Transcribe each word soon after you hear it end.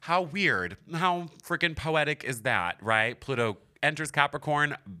How weird. How freaking poetic is that, right? Pluto enters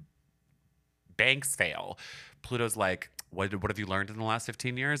Capricorn, banks fail. Pluto's like, what have you learned in the last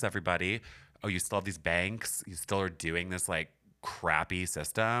 15 years, everybody? Oh, you still have these banks? You still are doing this like crappy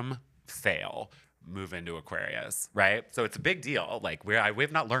system? Fail. Move into Aquarius, right? So it's a big deal. Like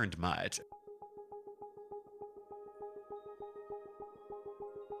we've not learned much.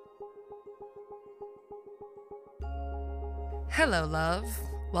 Hello, love.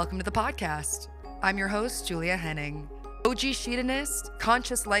 Welcome to the podcast. I'm your host, Julia Henning, OG Sheetanist,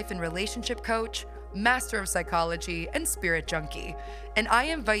 conscious life and relationship coach, master of psychology, and spirit junkie. And I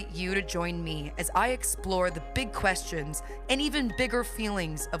invite you to join me as I explore the big questions and even bigger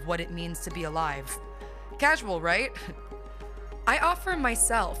feelings of what it means to be alive. Casual, right? I offer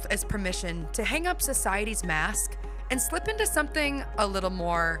myself as permission to hang up society's mask and slip into something a little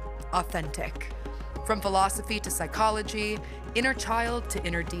more authentic. From philosophy to psychology, inner child to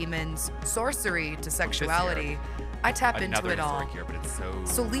inner demons, sorcery to sexuality, I tap into it all. Here, but it's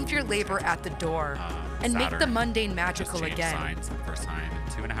So leave your labor at the door and make the Saturn mundane magical just changed again. signs for the first time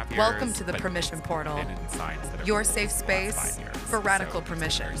in 2.5 years. Welcome to the but permission portal, been in signs that have your moved safe in the last space 5 years. for radical So it's a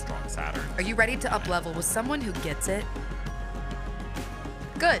permission. very strong Saturn. Are you ready to up-level with someone who gets it?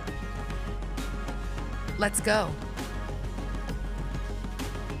 Good. Let's go.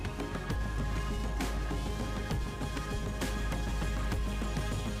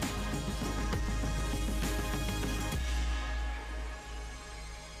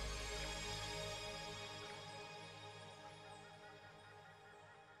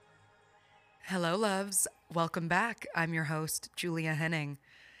 Hello, loves. Welcome back. I'm your host, Julia Henning.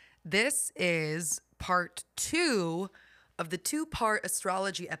 This is part 2 of the 2-part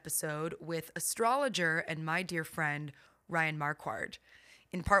astrology episode with astrologer and my dear friend, Ryan Marquardt.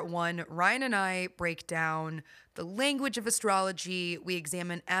 In part 1, Ryan and I break down the language of astrology, we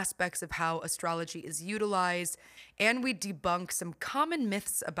examine aspects of how astrology is utilized, and we debunk some common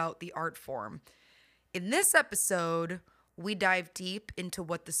myths about the art form. In this episode, we dive deep into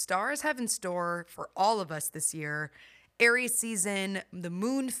what the stars have in store for all of us this year: Aries season, the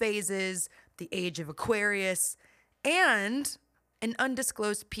moon phases, the age of Aquarius, and an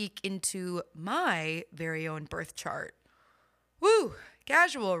undisclosed peek into my very own birth chart. Woo,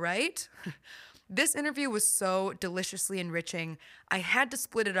 casual, right? This interview was so deliciously enriching, I had to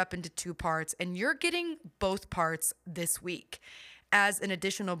split it up into 2 parts, and you're getting both parts this week. As an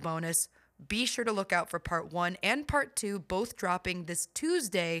additional bonus, be sure to look out for part 1 and part 2, both dropping this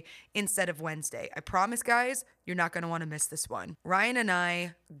Tuesday instead of Wednesday. I promise, guys, you're not going to want to miss this one. Ryan and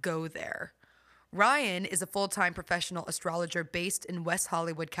I go there. Ryan is a full-time professional astrologer based in West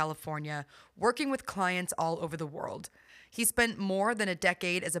Hollywood, California, working with clients all over the world. He spent more than a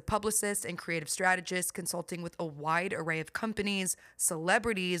decade as a publicist and creative strategist, consulting with a wide array of companies,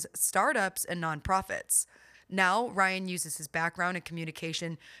 celebrities, startups, and nonprofits. Now, Ryan uses his background in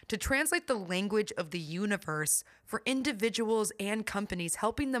communication to translate the language of the universe for individuals and companies,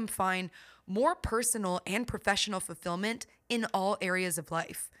 helping them find more personal and professional fulfillment in all areas of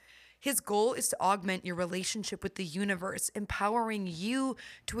life. His goal is to augment your relationship with the universe, empowering you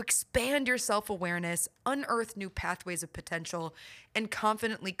to expand your self-awareness, unearth new pathways of potential, and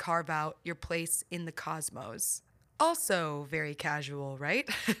confidently carve out your place in the cosmos. Also very casual, right?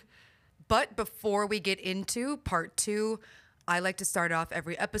 But before we get into part 2, I like to start off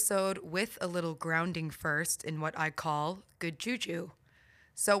every episode with a little grounding first in what I call good juju.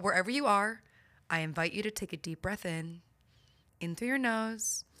 So wherever you are, I invite you to take a deep breath in through your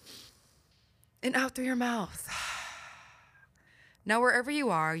nose, and out through your mouth. Now, wherever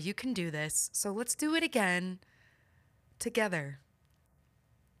you are, you can do this. So let's do it again together.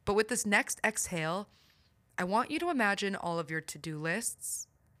 But with this next exhale, I want you to imagine all of your to-do lists,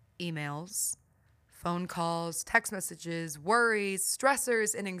 emails, phone calls, text messages, worries,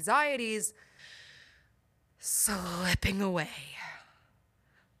 stressors, and anxieties slipping away,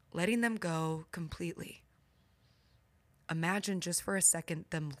 letting them go completely. Imagine just for a second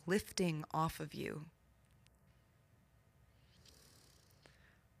them lifting off of you.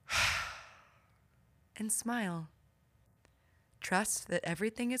 And smile. Trust that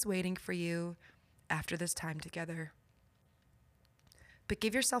everything is waiting for you after this time together. But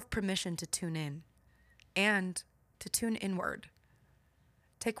give yourself permission to tune in and to tune inward.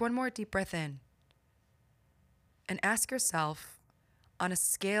 Take one more deep breath in and ask yourself, on a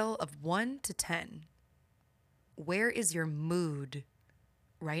scale of 1 to 10, where is your mood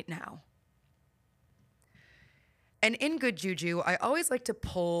right now? And in good juju, I always like to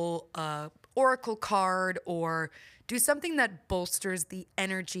pull a oracle card or do something that bolsters the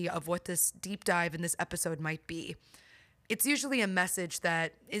energy of what this deep dive in this episode might be. It's usually a message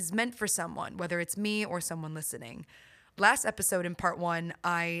that is meant for someone, whether it's me or someone listening. Last episode in part 1,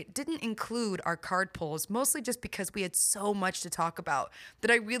 I didn't include our card pulls, mostly just because we had so much to talk about that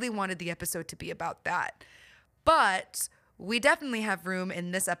I really wanted the episode to be about that. But we definitely have room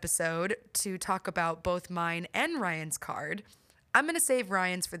in this episode to talk about both mine and Ryan's card. I'm going to save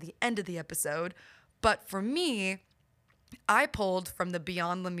Ryan's for the end of the episode, but for me, I pulled from the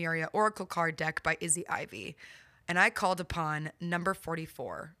Beyond Lemuria Oracle card deck by Izzy Ivy, and I called upon number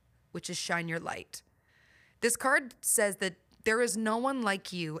 44, which is Shine Your Light. This card says that there is no one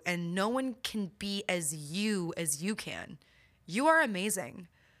like you and no one can be as you can. You are amazing.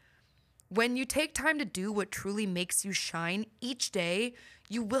 When you take time to do what truly makes you shine each day,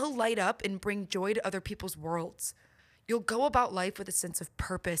 you will light up and bring joy to other people's worlds. You'll go about life with a sense of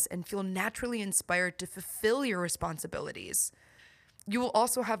purpose and feel naturally inspired to fulfill your responsibilities. You will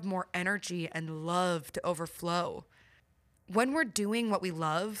also have more energy and love to overflow. When we're doing what we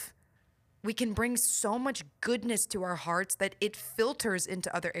love, we can bring so much goodness to our hearts that it filters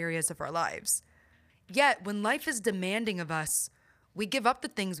into other areas of our lives. Yet, when life is demanding of us, we give up the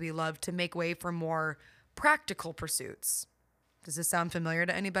things we love to make way for more practical pursuits. Does this sound familiar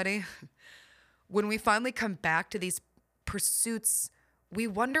to anybody? When we finally come back to these pursuits, we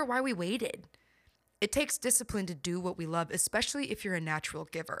wonder why we waited. It takes discipline to do what we love, especially if you're a natural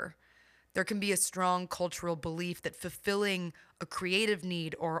giver. There can be a strong cultural belief that fulfilling a creative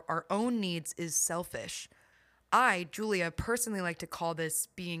need or our own needs is selfish. I, Julia, personally like to call this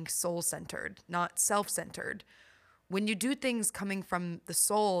being soul-centered, not self-centered. When you do things coming from the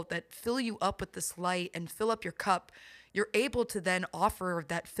soul that fill you up with this light and fill up your cup, you're able to then offer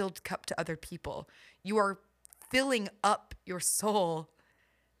that filled cup to other people. You are filling up your soul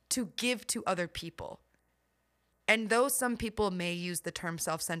to give to other people. And though some people may use the term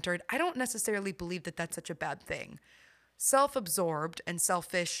self-centered, I don't necessarily believe that that's such a bad thing. Self-absorbed and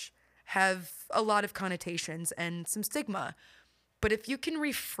selfish have a lot of connotations and some stigma. But if you can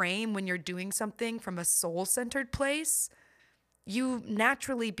reframe when you're doing something from a soul-centered place, you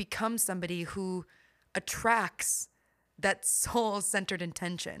naturally become somebody who attracts that soul-centered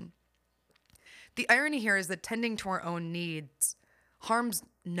intention. The irony here is that tending to our own needs harms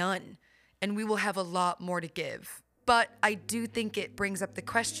none, and we will have a lot more to give. But I do think it brings up the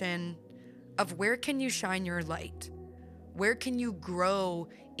question of where can you shine your light? Where can you grow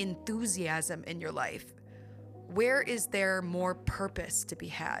enthusiasm in your life? Where is there more purpose to be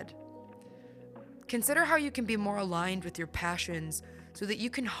had? Consider how you can be more aligned with your passions so that you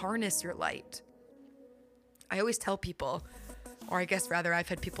can harness your light. I always tell people, or I guess rather I've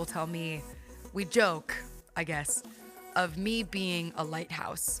had people tell me, we joke, I guess, of me being a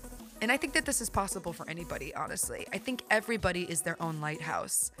lighthouse. And I think that this is possible for anybody, honestly. I think everybody is their own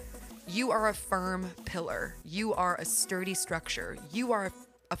lighthouse. You are a firm pillar. You are a sturdy structure. You are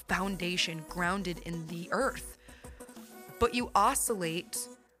a foundation grounded in the earth. But you oscillate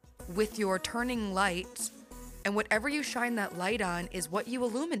with your turning light, and whatever you shine that light on is what you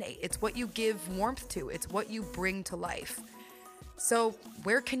illuminate. It's what you give warmth to. It's what you bring to life. So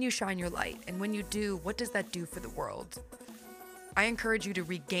where can you shine your light? And when you do, what does that do for the world? I encourage you to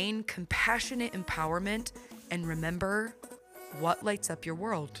regain compassionate empowerment and remember what lights up your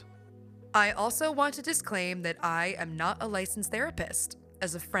world. I also want to disclaim that I am not a licensed therapist.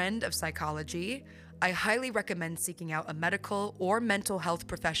 As a friend of psychology, I highly recommend seeking out a medical or mental health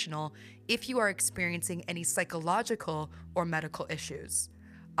professional if you are experiencing any psychological or medical issues.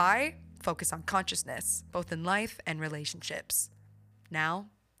 I focus on consciousness, both in life and relationships. Now,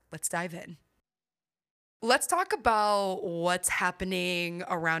 let's dive in. Let's talk about what's happening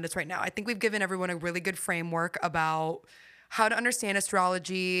around us right now. I think we've given everyone a really good framework about how to understand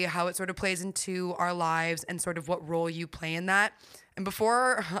astrology, how it sort of plays into our lives, and sort of what role you play in that. And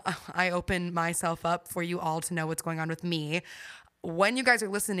before I open myself up for you all to know what's going on with me, when you guys are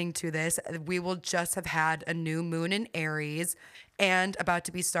listening to this, we will just have had a new moon in Aries and about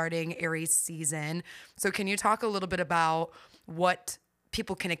to be starting Aries season. So can you talk a little bit about what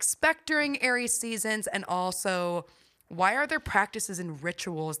people can expect during Aries seasons, and also why are there practices and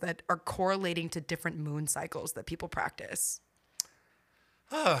rituals that are correlating to different moon cycles that people practice?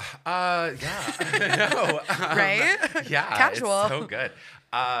 Yeah. No, Right? Yeah. Casual. It's so good.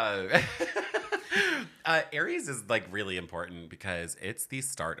 Aries is like really important because it's the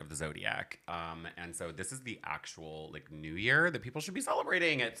start of the zodiac. And so this is the actual like new year that people should be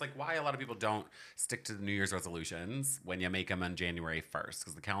celebrating. It's like why a lot of people don't stick to the New Year's resolutions when you make them on January 1st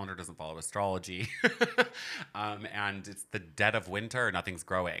because the calendar doesn't follow astrology. And it's the dead of winter, nothing's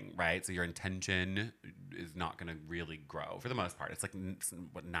growing, right? So your intention is not going to really grow for the most part. It's like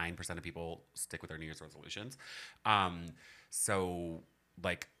what 9% of people stick with their New Year's resolutions. So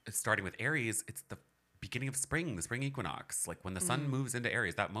like starting with Aries, it's the beginning of spring, the spring equinox. Like when the sun moves into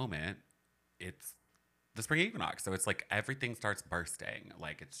Aries, that moment, it's the spring equinox. So it's like everything starts bursting.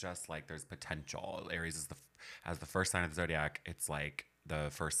 Like it's just like there's potential. Aries is as the first sign of the zodiac. It's like the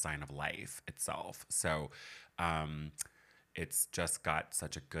first sign of life itself. So, it's just got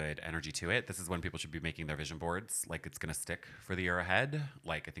such a good energy to it. This is when people should be making their vision boards. Like it's gonna stick for the year ahead.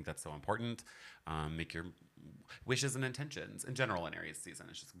 Like I think that's so important. Make your wishes and intentions in general in Aries season.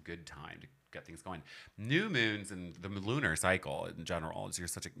 It's just a good time to get things going. New moons and the lunar cycle in general. Is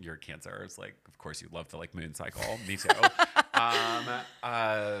you're Cancer. It's like of course you love the like moon cycle. Me too. Um,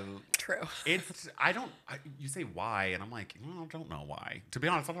 uh, True. you say why, and I'm like, I don't know why. To be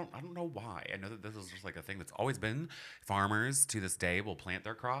honest, I don't know why. I know that this is just like a thing that's always been. Farmers to this day will plant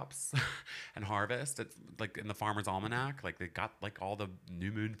their crops and harvest. It's like in the Farmer's Almanac, like they got like all the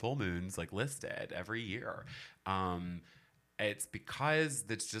new moon, full moons like listed every year. Um, it's because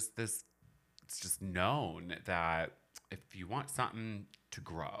it's just this. It's just known that if you want something to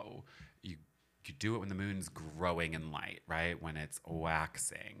grow, you do it when the moon's growing in light, right? When it's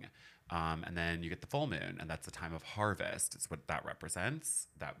waxing. And then you get the full moon, and that's the time of harvest. It's what that represents,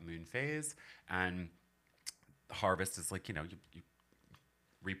 that moon phase. And harvest is like, you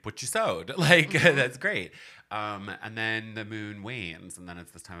reap what you sowed. Like, that's great. And then the moon wanes, and then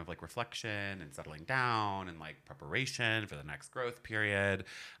it's this time of like reflection and settling down and like preparation for the next growth period.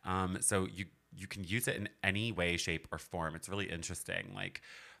 So you can use it in any way, shape, or form. It's really interesting. Like,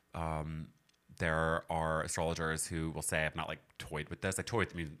 there are astrologers who will say, I've not like toyed with this. I toy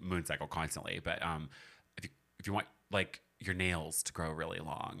with the moon cycle constantly, but if you want like your nails to grow really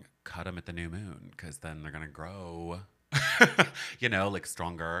long, cut them at the new moon because then they're gonna grow. Like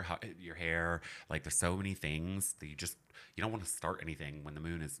stronger. Your hair, like there's so many things that you don't want to start anything when the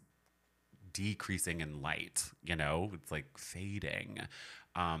moon is decreasing in light. It's like fading,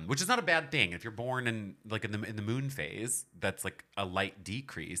 which is not a bad thing. If you're born in like in the moon phase, that's like a light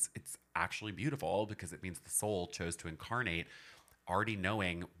decrease. It's actually beautiful because it means the soul chose to incarnate, already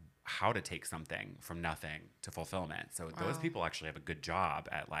knowing how to take something from nothing to fulfillment. So those people actually have a good job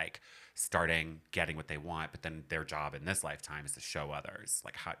at like starting getting what they want, but then their job in this lifetime is to show others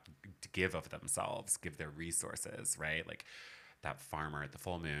like how to give of themselves, give their resources, right? Like that farmer at the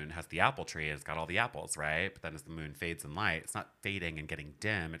full moon has the apple tree and it's got all the apples, right? But then as the moon fades in light, it's not fading and getting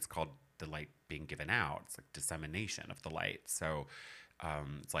dim. It's called the light being given out. It's like dissemination of the light. So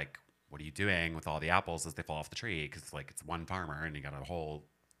it's like, what are you doing with all the apples as they fall off the tree? Because it's like it's one farmer and you got a whole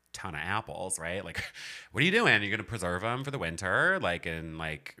ton of apples, right? Like, what are you doing? You're going to preserve them for the winter, like, and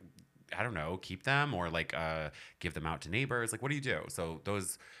like, I don't know, keep them or like give them out to neighbors. Like, what do you do? So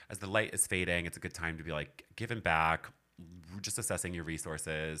those, as the light is fading, it's a good time to be like giving back, just assessing your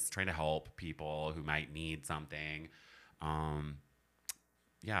resources, trying to help people who might need something.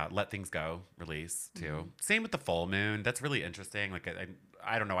 Let things go, release too. Same with the full moon. That's really interesting. Like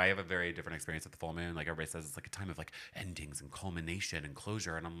I don't know. I have a very different experience with the full moon. Like everybody says, it's like a time of like endings and culmination and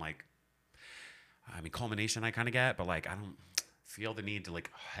closure. And I'm like, I mean, culmination I kind of get, but like I don't feel the need to like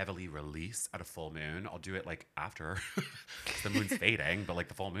heavily release at a full moon. I'll do it like after the moon's fading, but like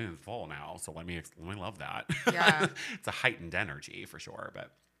the full moon's full now. So let me love that. Yeah. It's a heightened energy for sure,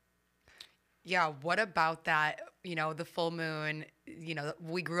 but. Yeah, what about that? The full moon,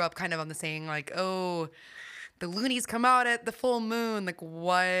 we grew up kind of on the saying like, oh, the loonies come out at the full moon. Like,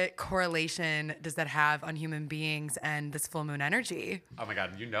 what correlation does that have on human beings and this full moon energy? Oh my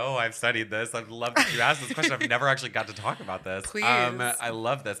God, I've studied this. I'd love that you asked this question. I've never actually got to talk about this. Please. I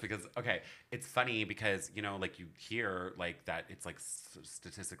love this because, okay, it's funny because, like you hear like that it's like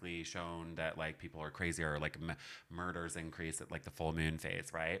statistically shown that like people are crazier, like murders increase at like the full moon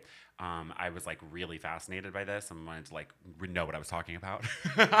phase, right? I was like really fascinated by this and wanted to like know what I was talking about.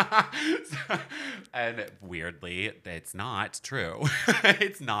 And weirdly, it's not true.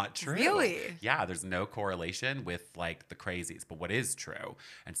 It's not true. Really? Yeah, there's no correlation with like the crazies. But what is true,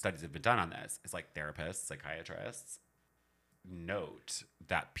 and studies have been done on this, is like therapists, psychiatrists note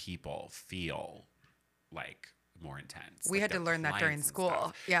that people feel like more intense. We like had to their learn that during clients and school.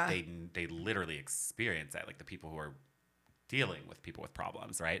 stuff. Yeah. They literally experience that, like the people who are dealing with people with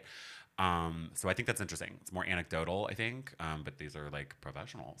problems, right? So I think that's interesting. It's more anecdotal, I think, but these are like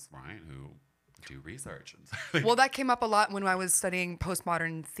professionals, right, who do research. Well, that came up a lot when I was studying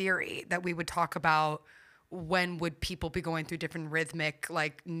postmodern theory, that we would talk about when would people be going through different rhythmic,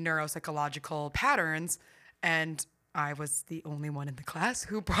 like neuropsychological patterns. And I was the only one in the class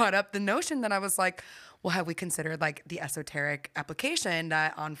who brought up the notion that I was like, well, have we considered like the esoteric application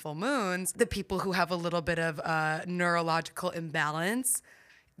that on full moons, the people who have a little bit of neurological imbalance,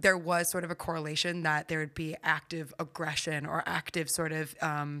 there was sort of a correlation that there would be active aggression or active sort of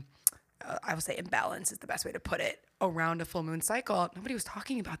I would say imbalance is the best way to put it around a full moon cycle. Nobody was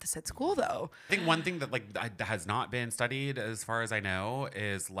talking about this at school though. I think one thing that like has not been studied as far as I know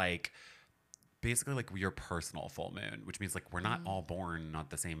is like basically like your personal full moon, which means like we're not all born on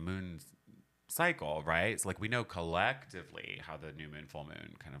the same moon cycle, right? So like we know collectively how the new moon, full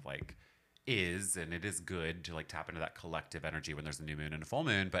moon kind of like is, and it is good to like tap into that collective energy when there's a new moon and a full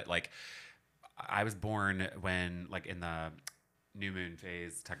moon. But like I was born when like in the new moon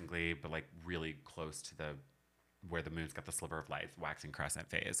phase technically, but like really close to the where the moon's got the sliver of light, waxing crescent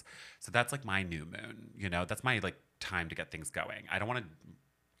phase. So that's like my new moon, you know, that's my like time to get things going.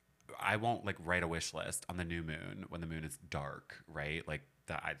 I won't like write a wish list on the new moon when the moon is dark, right? Like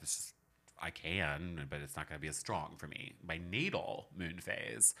that I can, but it's not going to be as strong for me. My natal moon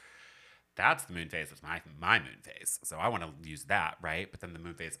phase, that's the moon phase. That's my moon phase. So I want to use that, right? But then the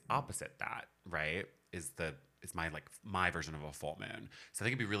moon phase opposite that, right, is my like my version of a full moon. So I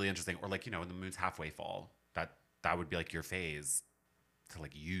think it'd be really interesting. Or like, you know, when the moon's halfway full, that would be like your phase to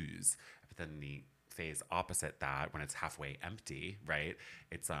like use. But then the phase opposite that, when it's halfway empty, right?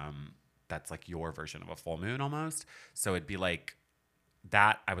 It's that's like your version of a full moon almost. So it'd be like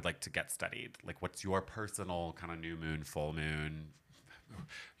that I would like to get studied. Like what's your personal kind of new moon, full moon,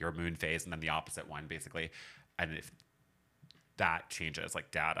 your moon phase, and then the opposite one basically. And if that changes like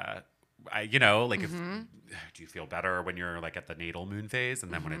data, you know, like if do you feel better when you're like at the natal moon phase,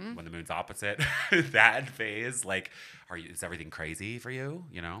 and then when the moon's opposite that phase, like is everything crazy for you?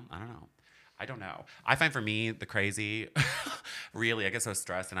 You know, I don't know. I find for me the crazy, really, I guess I was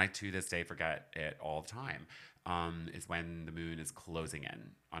stressed, and I to this day forget it all the time. Is when the moon is closing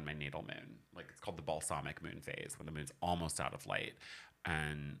in on my natal moon. Like it's called the balsamic moon phase, when the moon's almost out of light,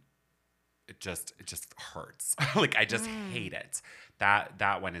 and it just hurts. Like I just hate it.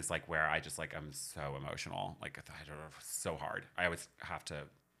 That one is like where I just like I'm so emotional. Like I don't know, so hard. I always have to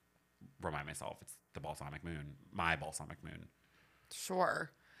remind myself it's the balsamic moon, my balsamic moon.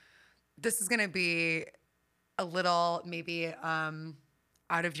 Sure. This is going to be a little maybe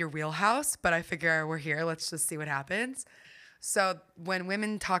out of your wheelhouse, but I figure we're here. Let's just see what happens. So when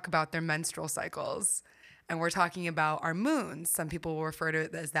women talk about their menstrual cycles, and we're talking about our moons, some people will refer to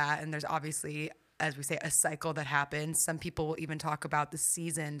it as that. And there's obviously, as we say, a cycle that happens. Some people will even talk about the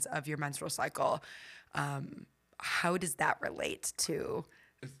seasons of your menstrual cycle. How does that relate to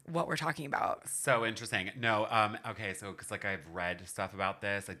what we're talking about? So interesting. No, okay, so because like I've read stuff about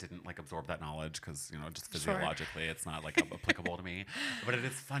this, I didn't like absorb that knowledge because you know just physiologically it's not like applicable to me. But it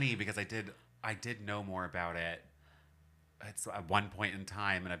is funny because I did know more about it. It's at one point in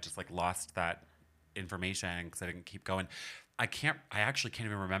time, and I've just like lost that information because I didn't keep going. I actually can't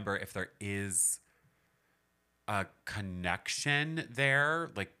even remember if there is a connection there,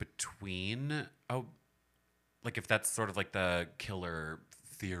 like between like if that's sort of like the killer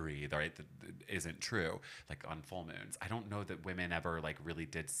theory, right, that isn't true, like on full moons. I don't know that women ever like really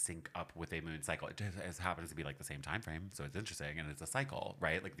did sync up with a moon cycle. It just happens to be like the same time frame, so it's interesting, and it's a cycle,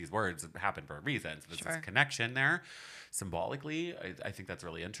 right? Like these words happen for a reason. So there's this connection there symbolically. I think that's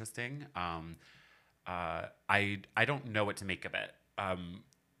really interesting. I don't know what to make of it. I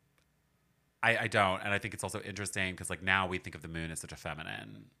don't, and I think it's also interesting because like now we think of the moon as such a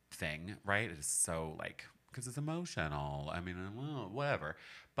feminine thing, right? It is so like because it's emotional. I mean, well, whatever.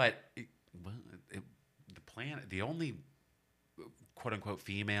 But the planet, the only quote unquote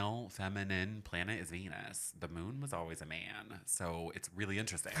female feminine planet is Venus. The moon was always a man, so it's really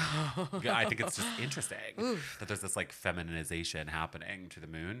interesting. I think it's just interesting that there's this like feminization happening to the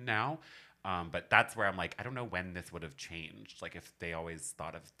moon now. But that's where I'm like, I don't know when this would have changed. Like if they always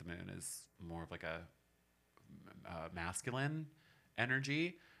thought of the moon as more of like a masculine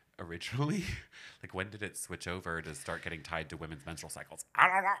energy originally. Like when did it switch over to start getting tied to women's menstrual cycles? I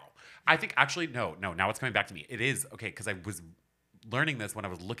don't know. I think actually, no, now it's coming back to me. It is, okay, because I was learning this when I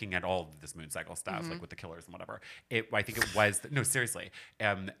was looking at all of this moon cycle stuff, like with the killers and whatever. I think it was, no, seriously.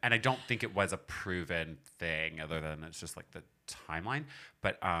 And I don't think it was a proven thing other than it's just like the timeline,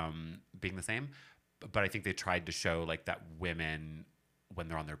 but being the same. But I think they tried to show like that women, when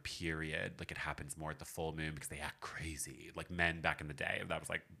they're on their period, like it happens more at the full moon because they act crazy. Like men back in the day, that was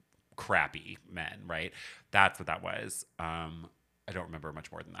like crappy men, right? That's what that was. I don't remember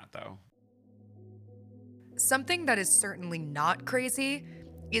much more than that though. Something that is certainly not crazy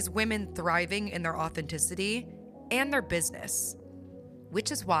is women thriving in their authenticity and their business,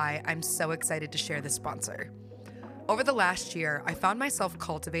 which is why I'm so excited to share this sponsor. Over the last year, I found myself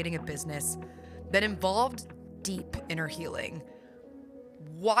cultivating a business that involved deep inner healing,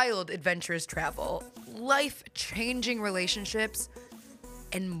 wild adventurous travel, life-changing relationships,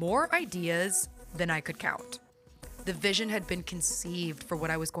 and more ideas than I could count. The vision had been conceived for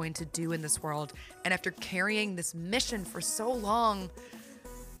what I was going to do in this world, and after carrying this mission for so long,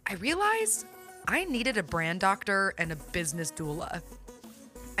 I realized I needed a brand doctor and a business doula.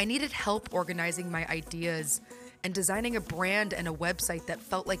 I needed help organizing my ideas and designing a brand and a website that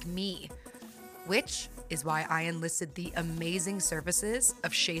felt like me, which is why I enlisted the amazing services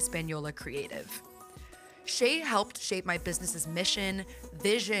of Shea Spaniola Creative. Shea helped shape my business's mission,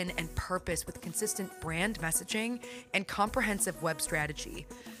 vision, and purpose with consistent brand messaging and comprehensive web strategy.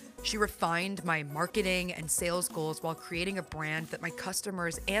 She refined my marketing and sales goals while creating a brand that my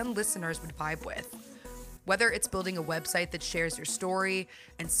customers and listeners would vibe with. Whether it's building a website that shares your story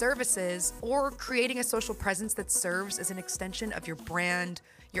and services, or creating a social presence that serves as an extension of your brand,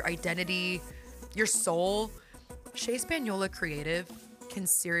 your identity, your soul, Shea Spaniola Creative can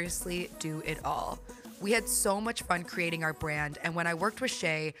seriously do it all. We had so much fun creating our brand, and when I worked with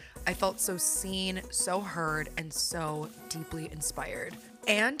Shea, I felt so seen, so heard, and so deeply inspired.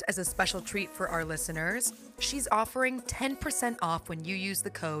 And as a special treat for our listeners, she's offering 10% off when you use the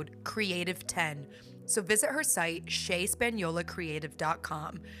code CREATIVE10. So visit her site,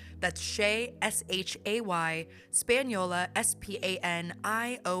 SheaSpaniolaCreative.com. That's Shea, S-H-A-Y, Spaniola, S-P-A-N-I-O-L-A,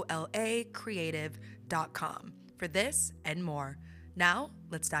 Creative.com for this and more. Now,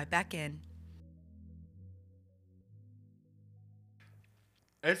 let's dive back in.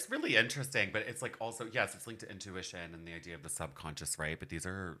 It's really interesting, but it's like also, yes, it's linked to intuition and the idea of the subconscious, right? But these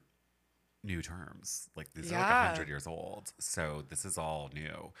are new terms. Like these are like Yeah. 100 years old. So this is all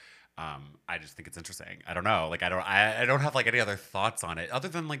new. I just think it's interesting. I don't know. Like I don't have like any other thoughts on it other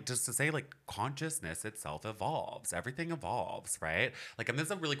than like just to say like consciousness itself evolves. Everything evolves, right? Like, and this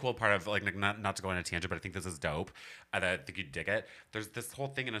is a really cool part of like not to go on a tangent, but I think this is dope. I think you'd dig it. There's this whole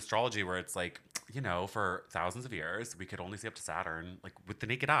thing in astrology where it's like, you know, for thousands of years we could only see up to Saturn. Like with the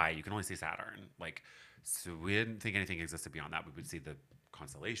naked eye, you can only see Saturn. Like, so we didn't think anything existed beyond that. We would see the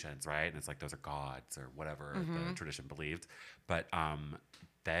constellations, right? And it's like those are gods or whatever the tradition believed. But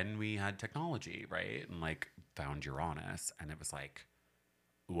then we had technology, right? And like found Uranus, and it was like,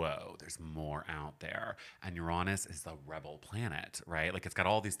 whoa, there's more out there. And Uranus is the rebel planet, right? Like it's got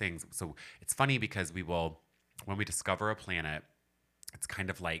all these things. So it's funny because when we discover a planet, it's kind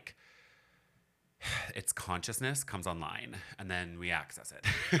of like its consciousness comes online and then we access it.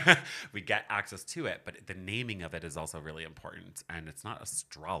 We get access to it, but the naming of it is also really important. And it's not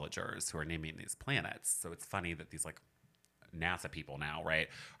astrologers who are naming these planets. So it's funny that these like NASA people now, right,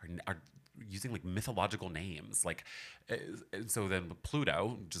 are using like mythological names. Like, so then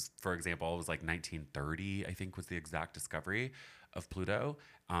Pluto, just for example, it was like 1930, I think was the exact discovery of Pluto.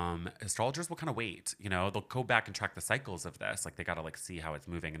 Astrologers will kind of wait, you know, they'll go back and track the cycles of this. Like they got to like see how it's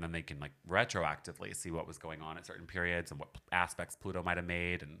moving, and then they can like retroactively see what was going on at certain periods and what aspects Pluto might have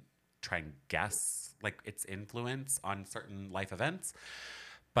made and try and guess like its influence on certain life events.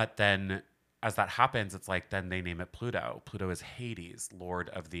 But then as that happens, it's like then they name it Pluto. Pluto is Hades, lord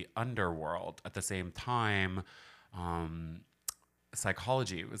of the underworld. At the same time,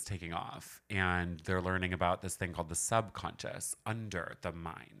 psychology was taking off, and they're learning about this thing called the subconscious under the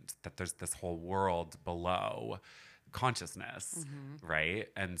mind, that there's this whole world below consciousness, right?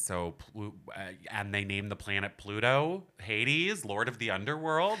 And so, and they named the planet Pluto, Hades, lord of the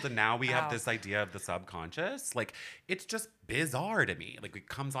underworld, and now we have Wow. this idea of the subconscious. Like, it's just bizarre to me. Like, it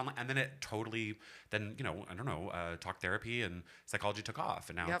comes on, and then it totally, then, you know, I don't know, talk therapy and psychology took off,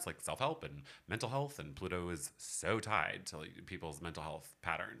 and now Yep. it's like self-help and mental health, and Pluto is so tied to like, people's mental health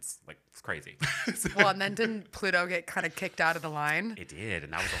patterns. Like, it's crazy. Well, and then didn't Pluto get kind of kicked out of the line? It did,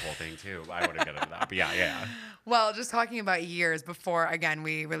 and that was the whole thing too. I wouldn't get into that, but yeah. Well, just talking about years before, again,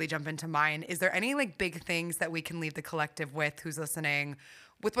 we really jump into mine. Is there any like big things that we can leave the collective with who's listening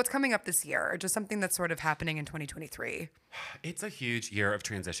with what's coming up this year, or just something that's sort of happening in 2023? It's a huge year of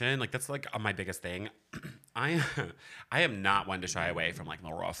transition. Like that's like my biggest thing. I I am not one to shy away from like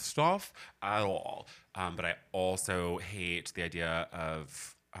the rough stuff at all. But I also hate the idea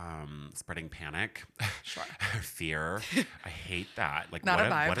of spreading panic, Sure. fear. I hate that. Like Not a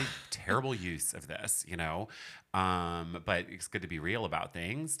vibe. what a terrible use of this, you know. But it's good to be real about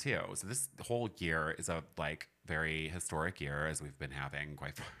things too. So this whole year is a like very historic year, as we've been having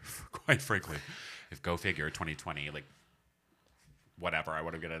quite frankly. If go figure, 2020, like whatever, I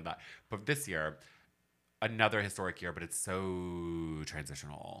want to get into that. But this year, another historic year, but it's so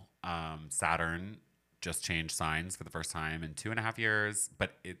transitional. Saturn just changed signs for the first time in 2.5 years,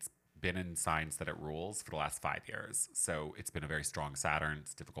 but it's been in signs that it rules for the last 5 years. So it's been a very strong Saturn.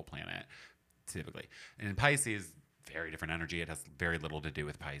 It's a difficult planet, typically. And in Pisces, very different energy. It has very little to do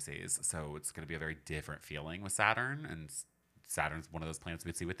with Pisces. So it's going to be a very different feeling with Saturn. And Saturn's one of those planets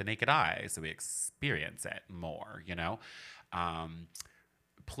we see with the naked eye. So we experience it more, you know? Um,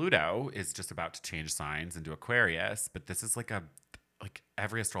 Pluto is just about to change signs into Aquarius, but this is like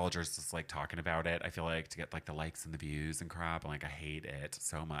every astrologer is just like talking about it. I feel like to get like the likes and the views and crap. And like I hate it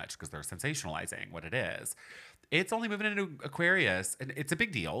so much because they're sensationalizing what it is. It's only moving into Aquarius, and it's a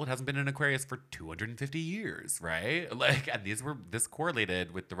big deal. It hasn't been in Aquarius for 250 years, right? Like, and this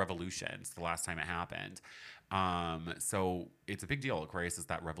correlated with the revolutions the last time it happened. So it's a big deal. Aquarius is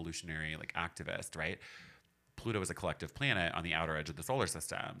that revolutionary like activist, right? Pluto is a collective planet on the outer edge of the solar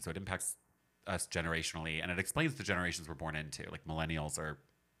system, so it impacts us generationally, and it explains the generations we're born into. Like millennials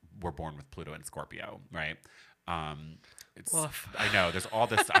were born with Pluto and Scorpio, right? It's Woof. I know there's all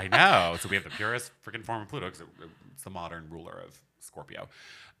this I know. So we have the purest freaking form of Pluto because it's the modern ruler of Scorpio.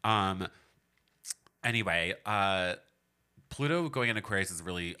 Um, anyway, Pluto going in Aquarius is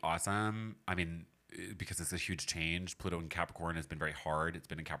really awesome. I mean, because it's a huge change. Pluto in Capricorn has been very hard. It's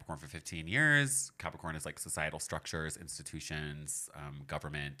been in Capricorn for 15 years. Capricorn is like societal structures, institutions,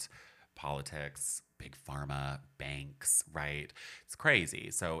 government, politics, big pharma, banks, right? It's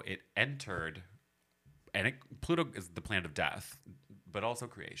crazy. So it entered, and Pluto is the planet of death, but also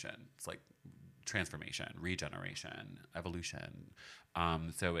creation. It's like transformation, regeneration, evolution.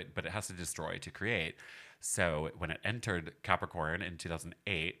 But it has to destroy to create. So when it entered Capricorn in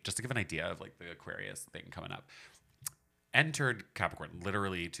 2008, just to give an idea of like the Aquarius thing coming up, entered Capricorn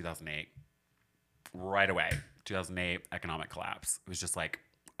literally 2008, right away. 2008 economic collapse. It was just like,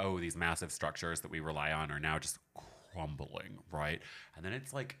 oh, these massive structures that we rely on are now just crumbling, right? And then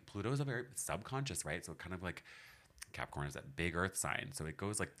it's like Pluto is a very subconscious, right? So it kind of like Capricorn is that big earth sign. So it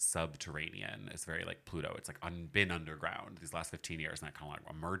goes like subterranean. It's very like Pluto. It's like been underground these last 15 years. And that kind of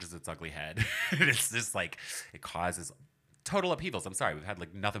like emerges its ugly head. It's just like, it causes total upheavals. I'm sorry. We've had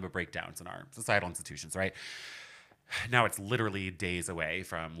like nothing but breakdowns in our societal institutions, right? Now it's literally days away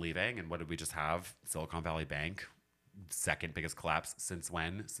from leaving. And what did we just have? Silicon Valley Bank. Second biggest collapse since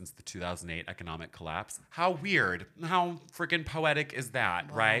when? Since the 2008 economic collapse. How weird. How freaking poetic is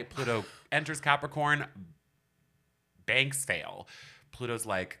that, right? Pluto enters Capricorn. Banks fail. Pluto's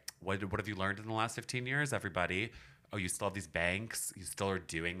like, what have you learned in the last 15 years, everybody? Oh, you still have these banks? You still are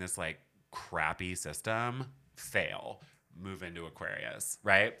doing this like crappy system? Fail. Move into Aquarius,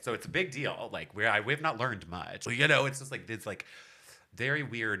 right? So it's a big deal. Like we've not learned much. You know, it's just like it's like very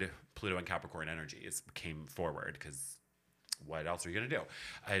weird Pluto and Capricorn energies came forward because what else are you going to do?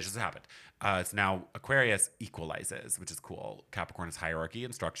 It just happened. So now Aquarius equalizes, which is cool. Capricorn is hierarchy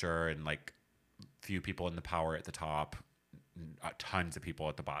and structure and like few people in the power at the top, tons of people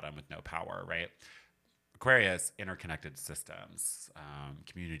at the bottom with no power, right? Aquarius, interconnected systems,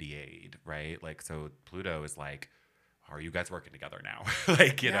 community aid, right? Like, so Pluto is like, are you guys working together now?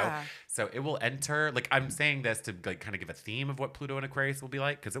 Like, you know? So it will enter, like, I'm saying this to like kind of give a theme of what Pluto and Aquarius will be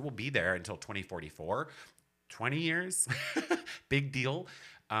like, because it will be there until 2044, 20 years, big deal.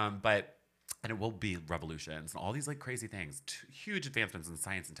 And it will be revolutions and all these like crazy things, huge advancements in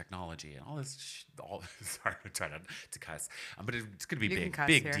science and technology and all this. Sorry, I'm trying to cuss, but it's gonna be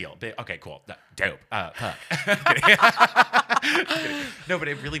big deal. Big, okay, cool, dope. Fuck. I'm kidding. No, but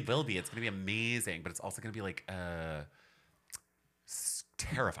it really will be. It's gonna be amazing, but it's also gonna be like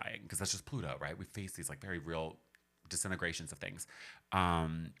terrifying because that's just Pluto, right? We face these like very real disintegrations of things.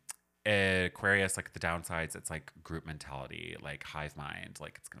 Aquarius, like the downsides, it's like group mentality, like hive mind,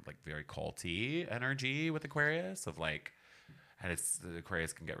 like it's kind of like very culty energy with Aquarius of like, and it's the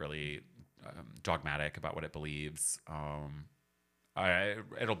Aquarius can get really dogmatic about what it believes.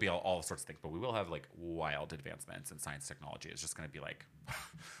 It'll be all sorts of things, but we will have like wild advancements in science technology. It's just going to be like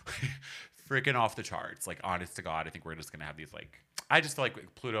freaking off the charts. Like honest to God, I think we're just going to have these like, I just feel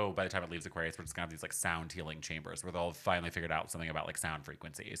like Pluto, by the time it leaves Aquarius, we're just going to have these like sound healing chambers where they'll finally figured out something about like sound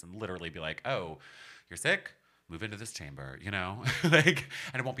frequencies and literally be like, oh, you're sick? Move into this chamber, you know? Like,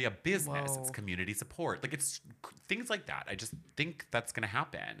 and it won't be a business. It's community support. Like it's things like that. I just think that's going to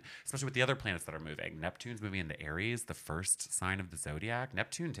happen, especially with the other planets that are moving. Neptune's moving into Aries, the first sign of the zodiac.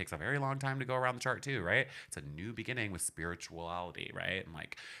 Neptune takes a very long time to go around the chart too, right? It's a new beginning with spirituality, right? And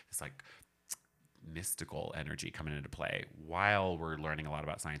like this like mystical energy coming into play while we're learning a lot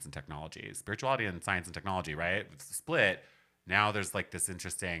about science and technology. Spirituality and science and technology, right? It's the split. Now there's like this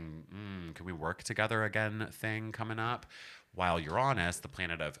interesting, can we work together again thing coming up? while Uranus, the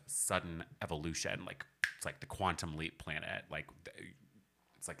planet of sudden evolution, like it's like the quantum leap planet, like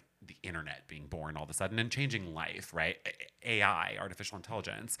it's like the internet being born all of a sudden and changing life, right? AI, artificial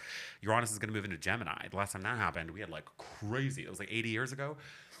intelligence. Uranus is going to move into Gemini. The last time that happened, we had like crazy, it was like 80 years ago,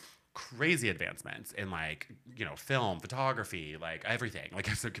 crazy advancements in like, film, photography, like everything, like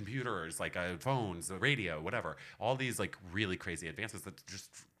so computers, like phones, radio, whatever. All these like really crazy advances that just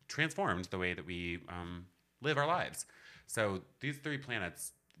transformed the way that we live our lives. So these three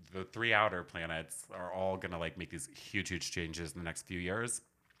planets, the three outer planets, are all going to like make these huge, huge changes in the next few years.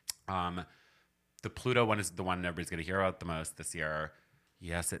 Um, the Pluto one is the one everybody's going to hear about the most this year.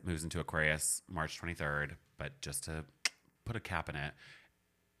 Yes, it moves into Aquarius March 23rd, but just to put a cap in it,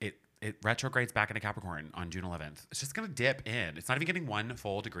 it retrogrades back into Capricorn on June 11th. It's just going to dip in. It's not even getting 1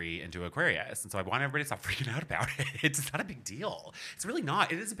 full degree into Aquarius. And so I want everybody to stop freaking out about it. It's not a big deal. It's really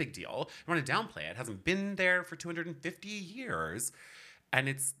not. It is a big deal. I want to downplay it. It hasn't been there for 250 years. And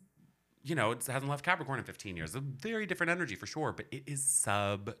it's, it hasn't left Capricorn in 15 years. A very different energy for sure, but it is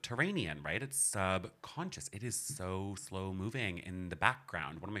subterranean, right? It's subconscious. It is so slow moving in the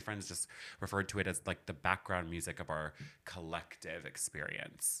background. One of my friends just referred to it as like the background music of our collective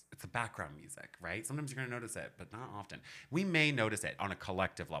experience. It's the background music, right? Sometimes you're going to notice it, but not often. We may notice it on a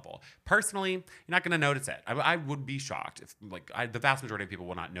collective level. Personally, you're not going to notice it. I would be shocked if the vast majority of people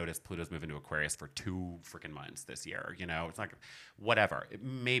will not notice Pluto's move into Aquarius for 2 freaking months this year. It's like whatever. It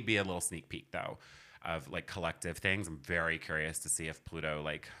may be a little sneak peek though of like collective things. I'm very curious to see if Pluto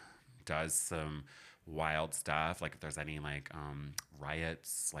like does some wild stuff, like if there's any like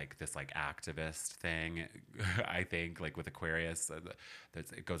riots, like this like activist thing. I think like with Aquarius,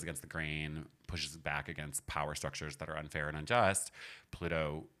 it goes against the grain, pushes back against power structures that are unfair and unjust.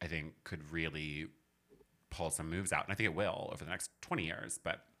 Pluto, I think, could really pull some moves out, and I think it will over the next 20 years,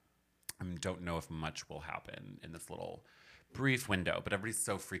 but I don't know if much will happen in this little brief window. But everybody's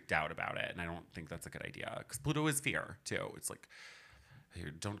so freaked out about it, and I don't think that's a good idea, because Pluto is fear too. It's like,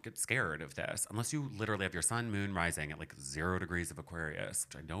 don't get scared of this unless you literally have your sun, moon rising at like 0 degrees of Aquarius,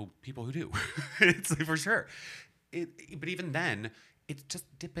 which I know people who do. It's like for sure. But even then, it's just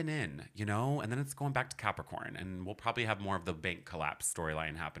dipping in, and then it's going back to Capricorn, and we'll probably have more of the bank collapse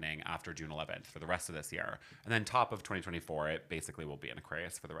storyline happening after June 11th for the rest of this year. And then top of 2024, it basically will be in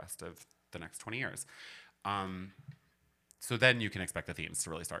Aquarius for the rest of the next 20 years. So then you can expect the themes to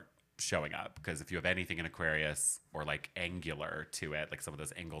really start showing up, because if you have anything in Aquarius or like angular to it, like some of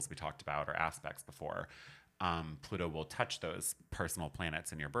those angles we talked about or aspects before, Pluto will touch those personal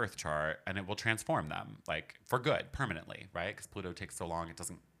planets in your birth chart, and it will transform them like for good permanently, right? Because Pluto takes so long, it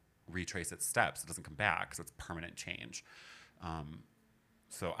doesn't retrace its steps, it doesn't come back, so it's permanent change.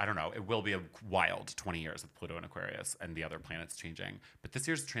 So I don't know, it will be a wild 20 years with Pluto and Aquarius and the other planets changing, but this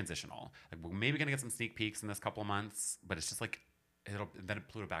year's transitional. Like we're maybe gonna get some sneak peeks in this couple of months, but it's just like then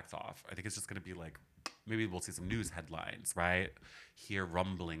Pluto backs off. I think it's just gonna be like, maybe we'll see some news headlines, right? Hear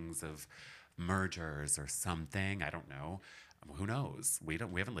rumblings of mergers or something. I don't know. Who knows? We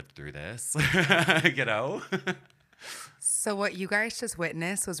haven't lived through this. So what you guys just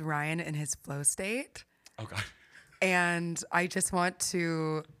witnessed was Ryan in his flow state. Oh God. And I just want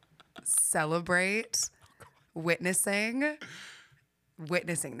to celebrate witnessing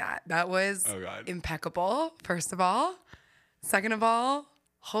that. That was impeccable, first of all. Second of all,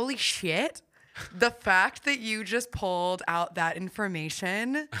 holy shit. The fact that you just pulled out that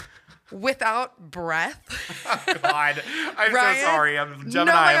information without breath. Oh God. I'm Ryan, so sorry. I'm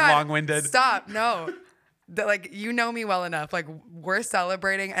Gemini. I'm long-winded. Stop. No. You know me well enough. Like, we're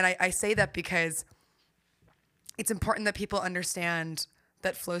celebrating. And I say that because it's important that people understand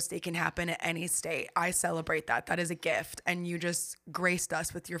that flow state can happen at any state. I celebrate that. That is a gift. And you just graced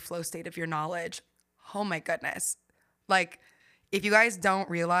us with your flow state of your knowledge. Oh my goodness. Like, if you guys don't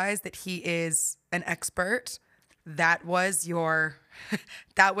realize that he is an expert, that was your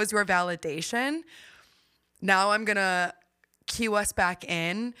validation. Now I'm going to cue us back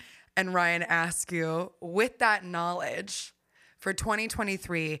in and Ryan ask you, with that knowledge for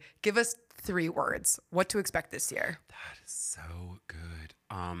 2023, give us 3 words. What to expect this year? That is so good.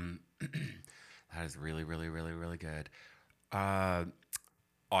 That is really, really, really, really good.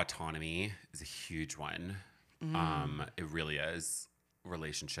 Autonomy is a huge one. It really is.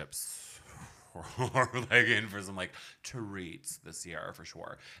 Relationships are like in for some like treats this year for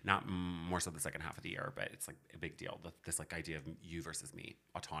sure. Not more so the second half of the year, but it's like a big deal. This like idea of you versus me,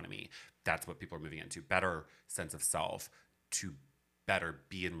 autonomy. That's what people are moving into. Better sense of self to better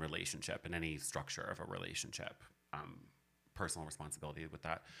be in relationship, in any structure of a relationship. Personal responsibility with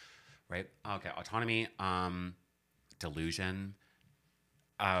that, right? Okay, autonomy, delusion.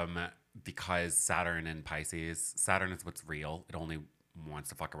 because Saturn in Pisces, Saturn is what's real. It only wants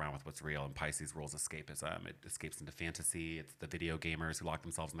to fuck around with what's real, and Pisces rules escapism. It escapes into fantasy. It's the video gamers who lock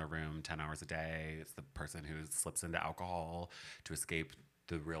themselves in their room 10 hours a day. It's the person who slips into alcohol to escape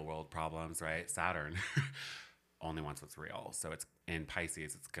the real world problems, right? Saturn only wants what's real. So it's in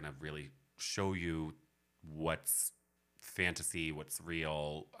Pisces, it's going to really show you what's fantasy, what's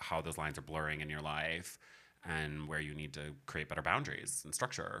real, how those lines are blurring in your life, and where you need to create better boundaries and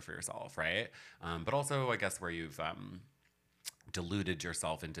structure for yourself, right? But also, I guess, where you've deluded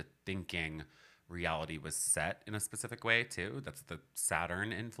yourself into thinking reality was set in a specific way too. That's the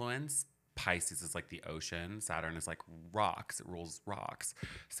Saturn influence. Pisces is like the ocean. Saturn is like rocks. It rules rocks.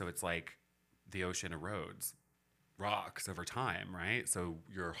 So it's like the ocean erodes rocks over time, right? So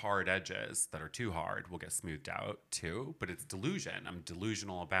your hard edges that are too hard will get smoothed out too. But it's delusion. I'm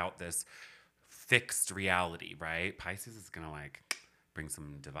delusional about this fixed reality, right? Pisces is gonna like bring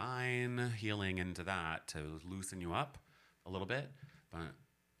some divine healing into that to loosen you up a little bit. But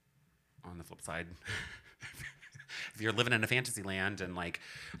on the flip side, if you're living in a fantasy land, and like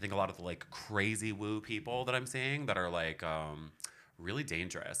I think a lot of the like crazy woo people that I'm seeing that are like really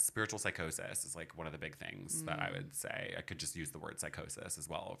dangerous, spiritual psychosis is like one of the big things that I would say. I could just use the word psychosis as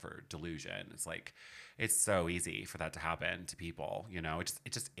well for delusion. It's like it's so easy for that to happen to people, you know. It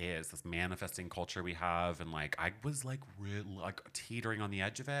just is this manifesting culture we have, and like I was like really like teetering on the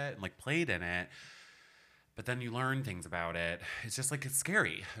edge of it and like played in it. But then you learn things about it. It's just like it's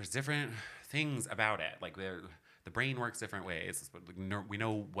scary. There's different things about it. Like the brain works different ways. We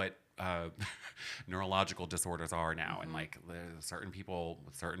know what neurological disorders are now, and like there's certain people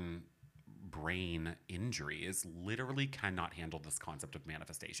with certain brain injuries literally cannot handle this concept of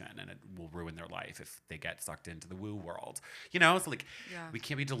manifestation, and it will ruin their life if they get sucked into the woo world. You know, so like we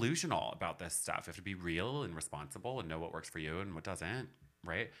can't be delusional about this stuff. You have to be real and responsible and know what works for you and what doesn't,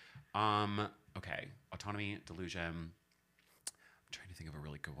 right? Okay, autonomy, delusion. I'm trying to think of a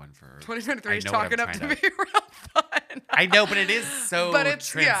really good one for 2023 is chalking up to be real fun. I know, but it is so But it's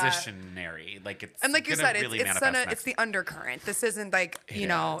transitionary. Like it's and like you said, really it's the undercurrent. This isn't like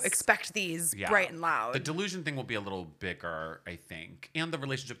expect these bright and loud. The delusion thing will be a little bigger, I think, and the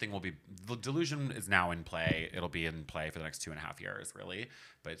relationship thing will be. The delusion is now in play. It'll be in play for the next 2.5 years, really,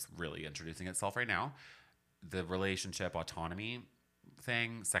 but it's really introducing itself right now. The relationship autonomy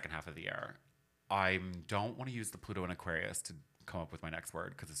thing, second half of the year. I don't want to use the Pluto in Aquarius to come up with my next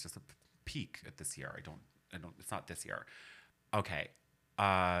word because it's just a peak at this year. I don't. It's not this year. Okay.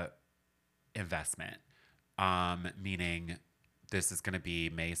 Investment. Meaning this is going to be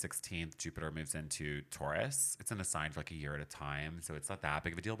May 16th. Jupiter moves into Taurus. It's in a sign for like a year at a time, so it's not that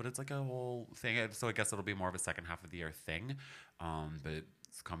big of a deal. But it's like a whole thing. So I guess it'll be more of a second half of the year thing. But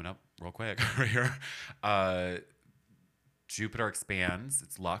it's coming up real quick right here. Jupiter expands.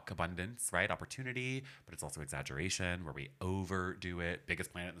 It's luck, abundance, right? Opportunity, but it's also exaggeration where we overdo it.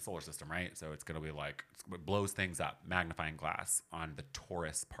 Biggest planet in the solar system, right? So it's going to be like, it blows things up. Magnifying glass on the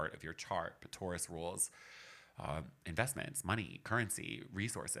Taurus part of your chart. But Taurus rules investments, money, currency,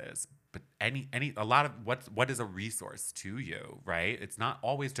 resources. But a lot of what is a resource to you, right? It's not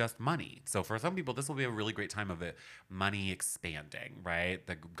always just money. So for some people, this will be a really great time of it, money expanding, right?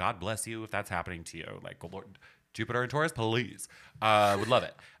 God bless you if that's happening to you. Like, Lord, Jupiter and Taurus, please. Would love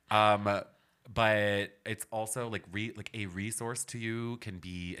it. But it's also like a resource to you can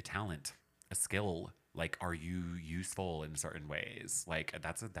be a talent, a skill. Like, are you useful in certain ways? Like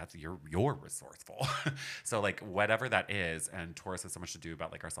that's you're resourceful. So like whatever that is, and Taurus has so much to do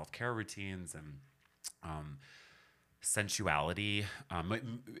about like our self-care routines and sensuality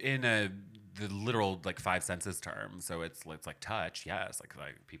in the literal like five senses term. So it's like touch, yes, like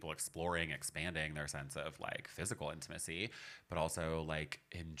people exploring, expanding their sense of like physical intimacy, but also like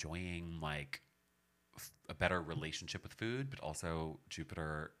enjoying like a better relationship with food, but also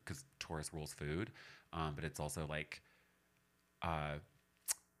Jupiter, because Taurus rules food, but it's also like I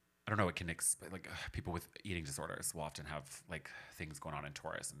don't know, it can people with eating disorders will often have like things going on in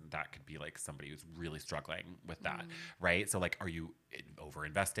Taurus, and that could be like somebody who's really struggling with that, right? So like, are you over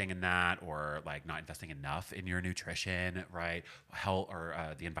investing in that, or like not investing enough in your nutrition, right? Health, or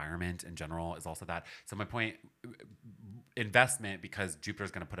the environment in general is also that. So my point, investment, because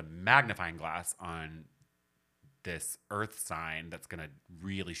Jupiter's going to put a magnifying glass on this earth sign that's going to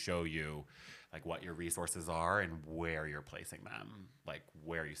really show you like what your resources are and where you're placing them, like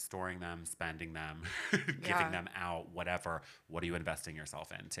where you're storing them, spending them, giving them out, whatever. What are you investing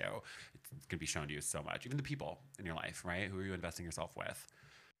yourself into? It's going to be shown to you so much. Even the people in your life, right? Who are you investing yourself with?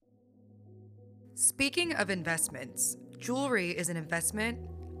 Speaking of investments, jewelry is an investment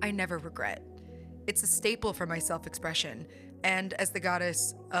I never regret. It's a staple for my self-expression. And as the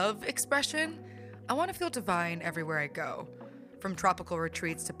goddess of expression, I want to feel divine everywhere I go. From tropical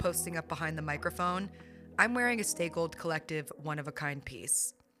retreats to posting up behind the microphone, I'm wearing a Stay Gold Collective one-of-a-kind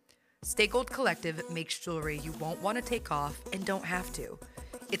piece. Stay Gold Collective makes jewelry you won't want to take off and don't have to.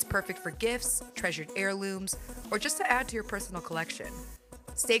 It's perfect for gifts, treasured heirlooms, or just to add to your personal collection.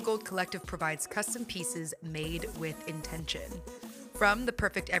 Stay Gold Collective provides custom pieces made with intention. From the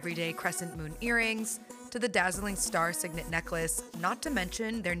perfect everyday crescent moon earrings to the dazzling star signet necklace, not to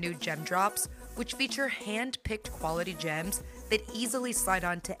mention their new gem drops, which feature hand-picked quality gems that easily slide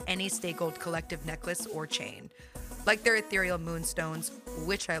onto any Stay Gold Collective necklace or chain, like their ethereal moonstones,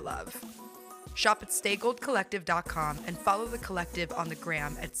 which I love. Shop at staygoldcollective.com and follow the collective on the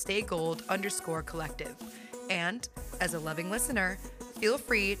gram at staygold_collective. And as a loving listener, feel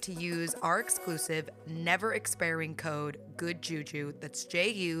free to use our exclusive, never expiring code GOODJUJU, that's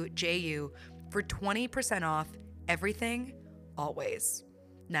JUJU, for 20% off everything, always.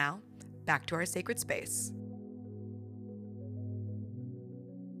 Now, back to our sacred space.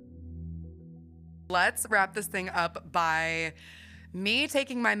 Let's wrap this thing up by me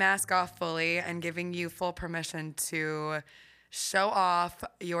taking my mask off fully and giving you full permission to show off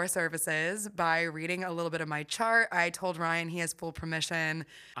your services by reading a little bit of my chart. I told Ryan he has full permission.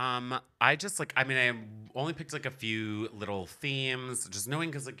 I just I only picked like a few little themes, just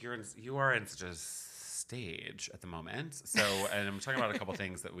knowing because like you are in such a stage at the moment. So, and I'm talking about a couple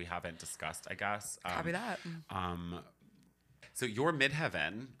things that we haven't discussed, I guess. Copy that. So your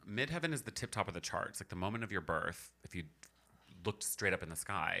midheaven is the tip top of the chart. It's like the moment of your birth. If you looked straight up in the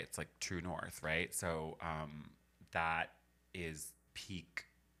sky, it's like true north, right? So that is peak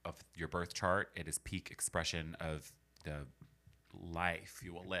of your birth chart. It is peak expression of the life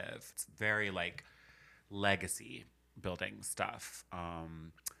you will live. It's very like legacy building stuff.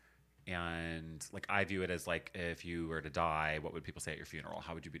 And like I view it as like if you were to die, what would people say at your funeral?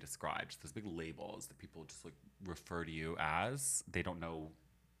 How would you be described? Those big labels that people just like refer to you as. They don't know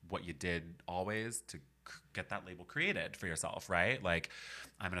what you did always to get that label created for yourself, right? Like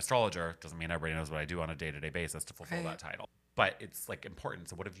I'm an astrologer, doesn't mean everybody knows what I do on a day-to-day basis to fulfill that title. But it's like important.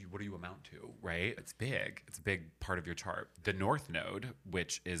 So what do you amount to, right? It's big. It's a big part of your chart. The North Node,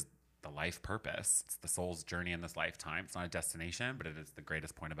 which is the life purpose. It's the soul's journey in this lifetime. It's not a destination, but it is the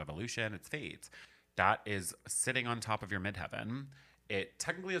greatest point of evolution. It's fate. That is sitting on top of your midheaven. It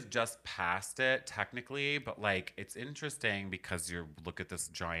technically is just past it, technically, but like it's interesting because you look at this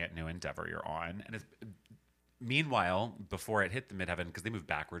giant new endeavor you're on, and it's meanwhile before it hit the midheaven, because they move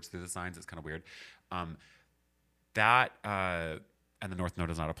backwards through the signs. It's kind of weird. And the North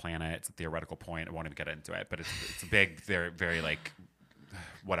Node is not a planet. It's a theoretical point. I won't even get into it, but it's a big, very, very like,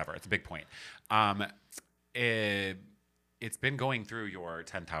 whatever. It's a big point. It's been going through your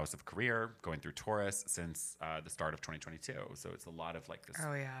 10th house of career, going through Taurus since the start of 2022. So it's a lot of like this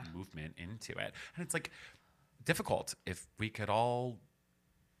movement into it. And it's like difficult. If we could all,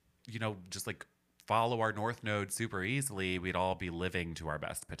 just like follow our North Node super easily, we'd all be living to our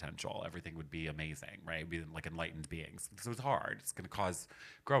best potential. Everything would be amazing, right? We'd be like enlightened beings. So it's hard. It's going to cause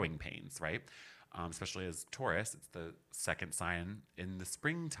growing pains, right? Especially as Taurus, it's the second sign in the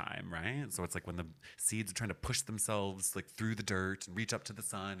springtime, right? So it's like when the seeds are trying to push themselves like through the dirt and reach up to the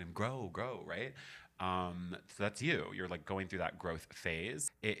sun and grow, right? So that's you. You're like going through that growth phase.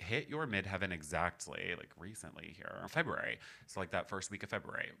 It hit your midheaven exactly like recently here, February. So like that first week of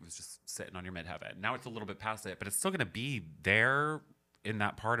February, it was just sitting on your midheaven. Now it's a little bit past it, but it's still going to be there in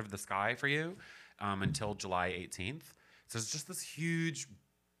that part of the sky for you until July 18th. So it's just this huge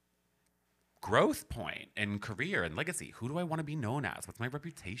growth point in career and legacy. Who do I want to be known as? What's my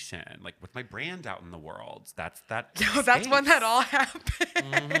reputation? Like, what's my brand out in the world? That's that's when that all happened.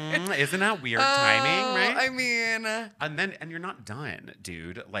 Isn't that weird timing, right? I mean, and you're not done,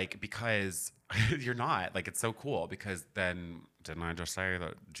 dude. Like, because you're not. Like, it's so cool because then didn't I just say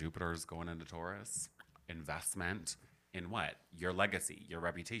that Jupiter's going into Taurus? Investment in what? Your legacy, your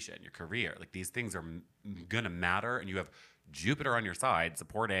reputation, your career. Like, these things are gonna matter, and you have Jupiter on your side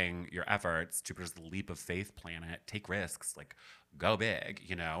supporting your efforts. Jupiter's the leap of faith planet. Take risks, like go big,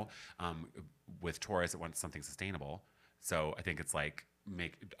 with Taurus, it wants something sustainable. So I think it's like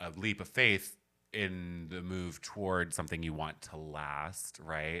make a leap of faith in the move toward something you want to last,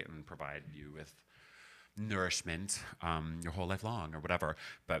 right? And provide you with nourishment your whole life long or whatever.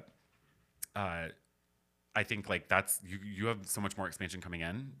 But I think like that's, you have so much more expansion coming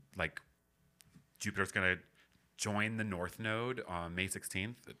in. Like Jupiter's going to join the North Node on May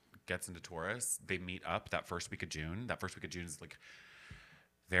 16th. It gets into Taurus. They meet up that first week of June. That first week of June is like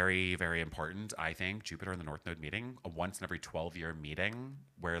Very, very important, I think. Jupiter and the North Node meeting, a once in every 12-year meeting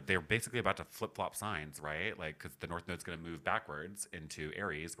where they're basically about to flip flop signs, right? Like, because the North Node's going to move backwards into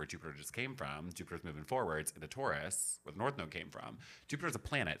Aries, where Jupiter just came from. Jupiter's moving forwards into Taurus, where the North Node came from. Jupiter's a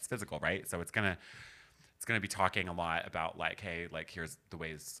planet, it's physical, right? So it's going to be talking a lot about like, hey, like here's the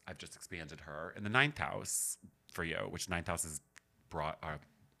ways I've just expanded her. In the ninth house for you, which ninth house is broad,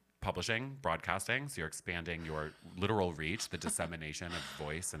 publishing, broadcasting. So you're expanding your literal reach. The dissemination of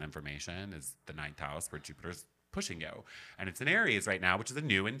voice and information is the ninth house where Jupiter's pushing you. And it's in Aries right now, which is a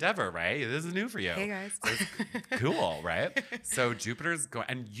new endeavor, right? This is new for you. Hey, guys. So it's cool, right? So Jupiter's going,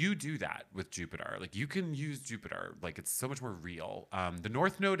 and you do that with Jupiter. Like you can use Jupiter. Like it's so much more real. The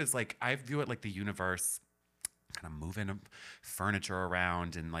North Node is like, I view it like the universe kind of moving furniture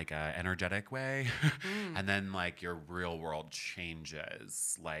around in like a energetic way. And then like your real world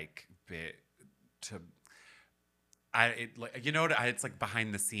changes like to it's like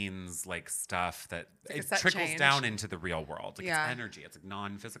behind the scenes like stuff that like it trickles change. down into the real world. Like Yeah. it's energy. It's like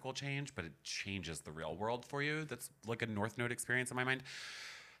non-physical change, but it changes the real world for you. That's like a North Node experience in my mind.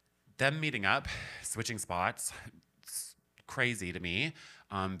 Them meeting up, switching spots, it's crazy to me.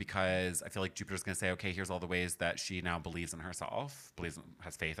 Because I feel like Jupiter's going to say, okay, here's all the ways that she now believes in herself,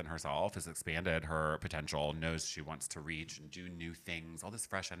 has faith in herself, has expanded her potential, knows she wants to reach and do new things, all this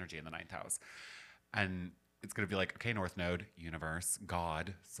fresh energy in the ninth house. And it's going to be like, okay, North Node, universe,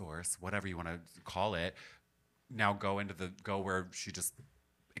 God, source, whatever you want to call it, now go where she just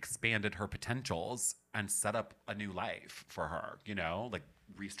expanded her potentials and set up a new life for her, like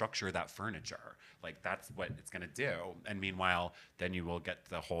restructure that furniture. Like that's what it's going to do. And meanwhile, then you will get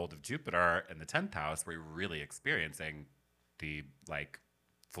the hold of Jupiter in the 10th house where you're really experiencing the like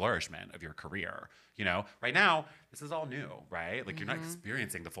flourishment of your career. Right now, this is all new, right? Like you're not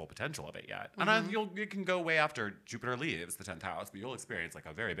experiencing the full potential of it yet. And you can go way after Jupiter leaves the 10th house, but you'll experience like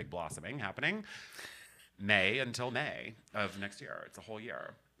a very big blossoming happening May until May of next year. It's a whole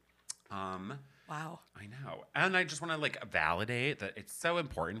year. Wow. I know. And I just want to like validate that it's so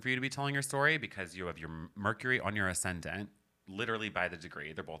important for you to be telling your story because you have your Mercury on your ascendant, literally by the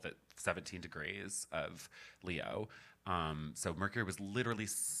degree. They're both at 17 degrees of Leo. So Mercury was literally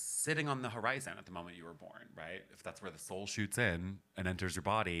sitting on the horizon at the moment you were born, right? If that's where the soul shoots in and enters your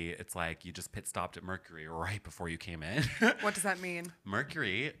body, it's like you just pit stopped at Mercury right before you came in. What does that mean?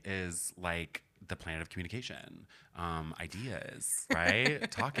 Mercury is like the planet of communication, ideas, right?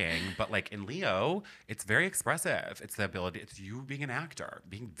 Talking. But like in Leo, it's very expressive. It's the ability, it's you being an actor,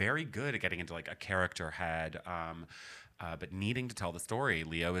 being very good at getting into like a character head, but needing to tell the story.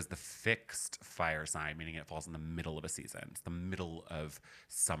 Leo is the fixed fire sign, meaning it falls in the middle of a season. It's the middle of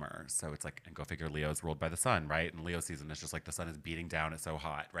summer. So it's like, and go figure, Leo is ruled by the sun, right? And Leo season is just like the sun is beating down. It's so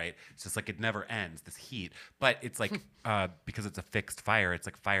hot, right? It's just like it never ends, this heat. But it's like, because it's a fixed fire, it's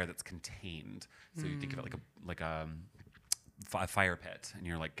like fire that's contained. So you think of it like a fire pit, and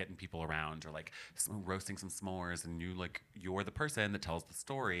you're like getting people around or like roasting some s'mores, and you're the person that tells the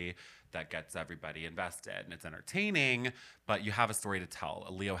story that gets everybody invested, and it's entertaining, but you have a story to tell.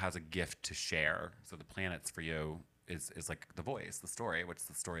 A Leo has a gift to share. So the planets for you is like the voice, the story. What's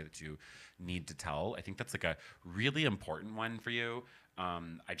the story that you need to tell? I think that's like a really important one for you. I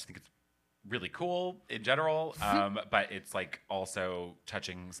just think it's really cool in general, but it's like also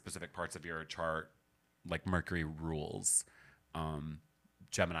touching specific parts of your chart, like Mercury rules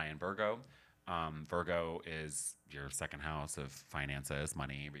Gemini and Virgo. Virgo is your second house of finances,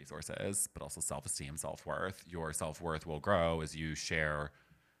 money, resources, but also self-esteem, self-worth. Your self-worth will grow as you share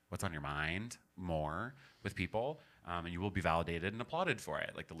what's on your mind more with people, and you will be validated and applauded for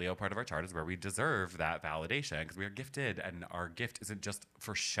it. Like the Leo part of our chart is where we deserve that validation because we are gifted, and our gift isn't just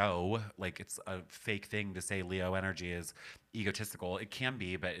for show. Like it's a fake thing to say Leo energy is egotistical. It can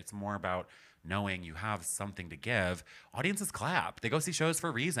be, but it's more about knowing you have something to give. Audiences clap. They go see shows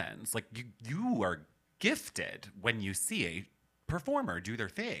for reasons. Like you are gifted when you see a performer do their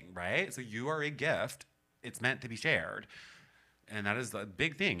thing, right? So you are a gift. It's meant to be shared. And that is the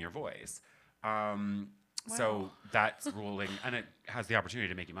big thing, your voice. So that's ruling, and it has the opportunity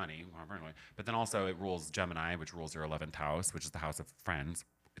to make you money, but then also it rules Gemini, which rules your 11th house, which is the house of friends.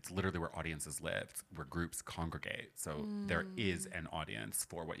 It's literally where audiences live, it's where groups congregate. So there is an audience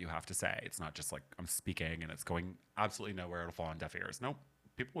for what you have to say. It's not just like I'm speaking and it's going absolutely nowhere. It'll fall on deaf ears. Nope.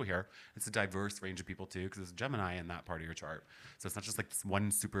 People will hear. It's a diverse range of people too, because it's Gemini in that part of your chart. So it's not just like this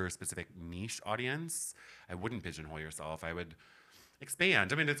one super specific niche audience. I wouldn't pigeonhole yourself. I would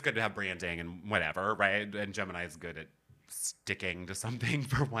expand. I mean, it's good to have branding and whatever, right? And Gemini is good at sticking to something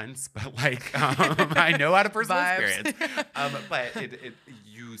for once, but like I know out of personal experience. But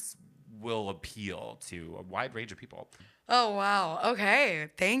you will appeal to a wide range of people. Oh, wow. Okay.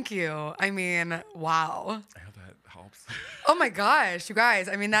 Thank you. I mean, wow. I hope that helps. Oh my gosh, you guys.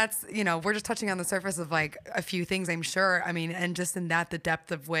 I mean, that's, we're just touching on the surface of like a few things, I'm sure. I mean, and just in that, the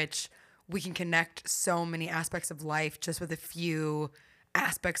depth of which we can connect so many aspects of life just with a few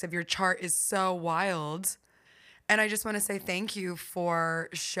aspects of your chart is so wild. And I just want to say thank you for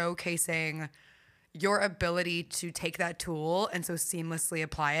showcasing your ability to take that tool and so seamlessly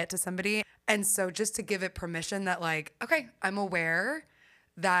apply it to somebody. And so just to give it permission that, like, okay, I'm aware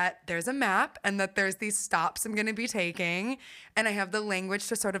that there's a map and that there's these stops I'm going to be taking. And I have the language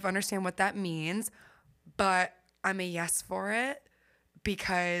to sort of understand what that means. But I'm a yes for it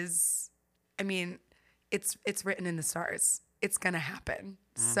because, I mean, it's written in the stars. It's going to happen.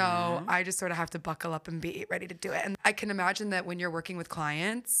 So I just sort of have to buckle up and be ready to do it. And I can imagine that when you're working with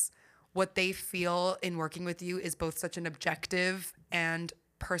clients, what they feel in working with you is both such an objective and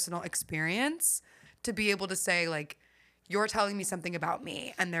personal experience to be able to say, like, you're telling me something about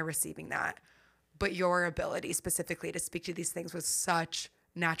me and they're receiving that. But your ability specifically to speak to these things with such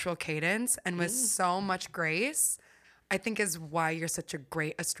natural cadence and with so much grace, I think is why you're such a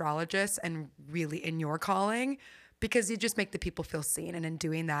great astrologist and really in your calling, because you just make the people feel seen. And in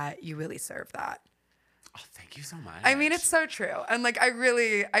doing that, you really serve that. Oh, thank you so much. I mean, it's so true. And like, I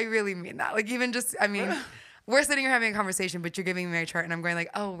really mean that. Like, even just, I mean, we're sitting here having a conversation, but you're giving me my chart and I'm going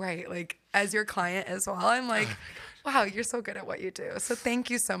like, oh, right. Like, as your client as well, I'm like, wow, you're so good at what you do. So thank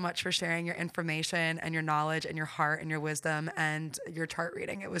you so much for sharing your information and your knowledge and your heart and your wisdom and your chart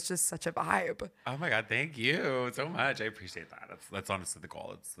reading. It was just such a vibe. Oh my God, thank you so much. I appreciate that. That's honestly the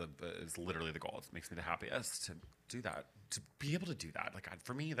goal. It's literally the goal. It makes me the happiest to do that, to be able to do that. Like,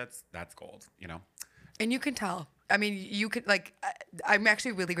 for me, that's gold, you know? And you can tell. I mean, you could, like, I'm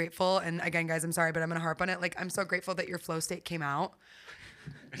actually really grateful. And again, guys, I'm sorry, but I'm going to harp on it. Like, I'm so grateful that your flow state came out.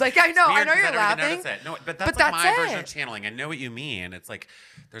 Like, I know Weird, 'cause you're I don't laughing. even notice it. No, but that's like my version of channeling. I know what you mean. It's like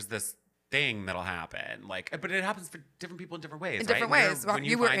there's this thing that'll happen. Like, but it happens for different people in different ways. In different right? ways. When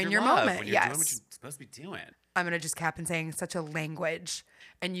You were find in your love, moment, when you're doing what yes. you're supposed to be doing. I'm going to just cap in saying such a language,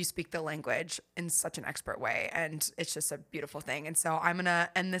 and you speak the language in such an expert way. And it's just a beautiful thing. And so I'm going to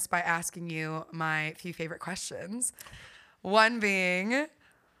end this by asking you my few favorite questions. One being,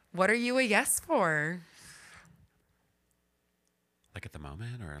 what are you a yes for? Like at the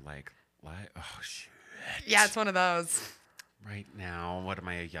moment, or like what? Oh shit. Yeah, it's one of those. Right now, what am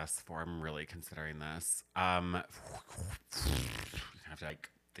I a yes for? I'm really considering this. Have to like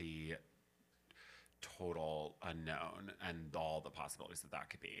the total unknown and all the possibilities that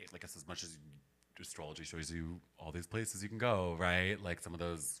could be. Like, as much as astrology shows you all these places you can go, right? Like, some of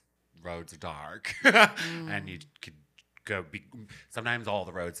those roads are dark, and you could go. Sometimes all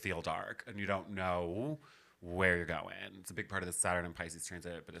the roads feel dark, and you don't know where you're going. It's a big part of the Saturn and Pisces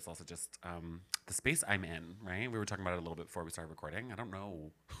transit, but it's also just the space I'm in, right? We were talking about it a little bit before we started recording. I don't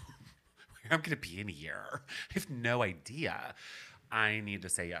know where I'm going to be in a year. I have no idea. I need to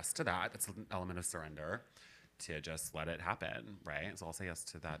say yes to that. That's an element of surrender, to just let it happen, right? So I'll say yes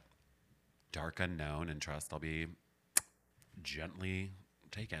to that dark unknown and trust I'll be gently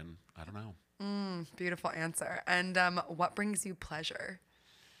taken. I don't know. Beautiful answer. And what brings you pleasure?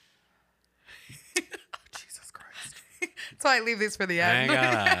 Jesus Christ. That's why I leave these for the end.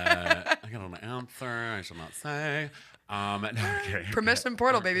 I got an answer. I shall not say. No, I'm kidding. Permission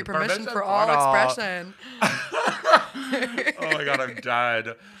portal, baby. Permission for all portal. expression. Oh my God, I'm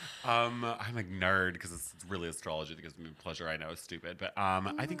dead. I'm a nerd because it's really astrology that gives me pleasure. I know it's stupid, but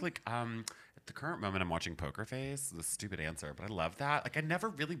I think like at the current moment I'm watching Poker Face. The stupid answer, but I love that. Like, I never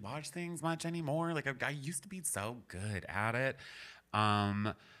really watch things much anymore. Like, I used to be so good at it.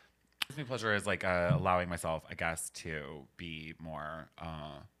 Gives me pleasure is like allowing myself, I guess, to be more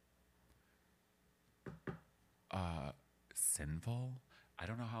sinful. I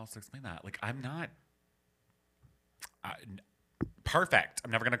don't know how else to explain that. Like, I'm not perfect.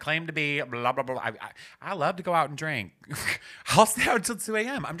 I'm never going to claim to be blah, blah, blah. I love to go out and drink. I'll stay out until 2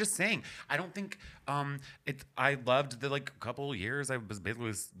 a.m. I'm just saying. I don't think I loved the like couple years I was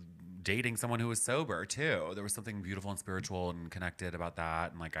basically dating someone who was sober too. There was something beautiful and spiritual and connected about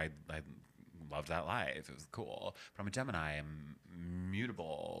that. And like, I loved that life. It was cool. But I'm a Gemini. I'm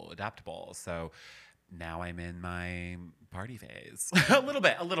mutable, adaptable. So now I'm in my party phase. a little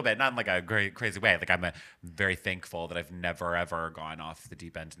bit, not in like a great crazy way. Like, I'm very thankful that I've never ever gone off the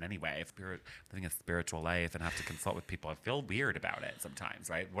deep end in any way. Living a spiritual life and have to consult with people, I feel weird about it sometimes,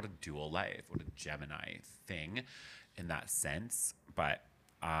 right? What a dual life, what a Gemini thing in that sense. But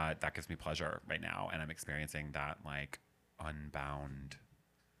that gives me pleasure right now, and I'm experiencing that like unbound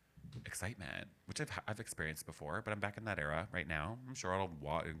excitement, which I've experienced before, but I'm back in that era right now. I'm sure I'll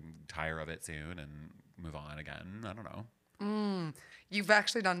tire of it soon and move on again. I don't know. You've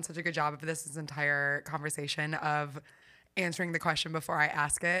actually done such a good job of this entire conversation of answering the question before I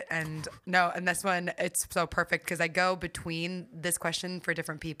ask it. And no, and this one, it's so perfect because I go between this question for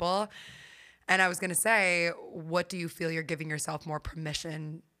different people. And I was going to say, what do you feel you're giving yourself more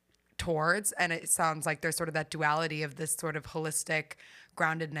permission towards? And it sounds like there's sort of that duality of this sort of holistic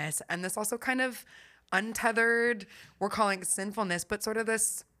groundedness and this also kind of untethered, we're calling it sinfulness, but sort of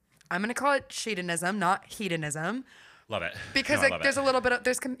this, I'm going to call it shedonism, not hedonism. Love it. Because No, I love there's it. a little bit of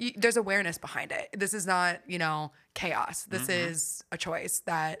there's awareness behind it. This is not, chaos. This is a choice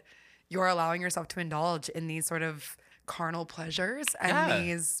that you're allowing yourself to indulge in these sort of carnal pleasures and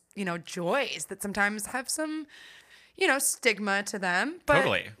these, joys that sometimes have some, stigma to them. But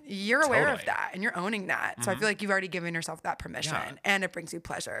Totally. you're aware of Totally. that and you're owning that. So I feel like you've already given yourself that permission and it brings you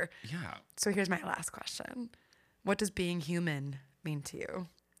pleasure. Yeah. So here's my last question. What does being human mean to you?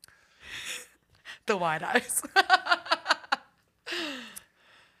 The wide eyes. Fuck.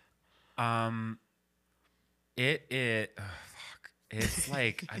 It's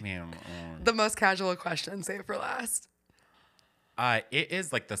like, I mean, The most casual question, save for last. it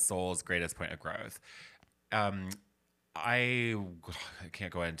is like the soul's greatest point of growth. I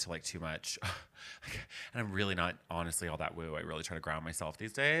can't go into like too much, and I'm really not honestly all that woo. I really try to ground myself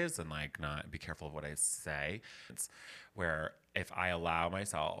these days and like not be careful of what I say. It's where if I allow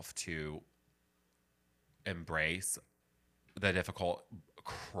myself to embrace the difficult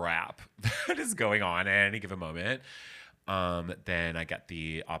crap that is going on at any given moment, then I get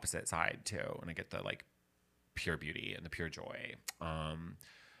the opposite side too, and I get the like pure beauty and the pure joy.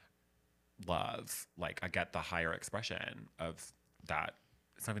 Love, like I get the higher expression of that.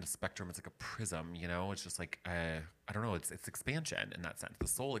 It's not even a spectrum, it's like a prism, it's just like I don't know, it's expansion in that sense. The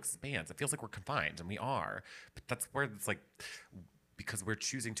soul expands. It feels like we're confined, and we are, but that's where it's like, because we're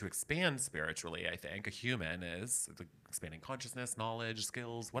choosing to expand spiritually. I think a human is like expanding consciousness, knowledge,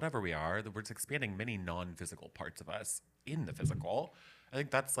 skills, whatever we are, that we're just expanding many non-physical parts of us in the physical. I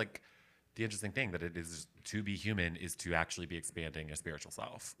think that's like the interesting thing, that it is to be human is to actually be expanding a spiritual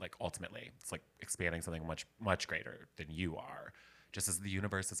self. Like ultimately, it's like expanding something much, much greater than you are. Just as the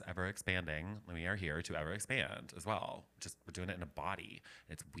universe is ever expanding, we are here to ever expand as well. Just we're doing it in a body.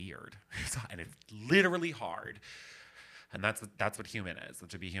 It's weird, and it's literally hard. And that's what human is. So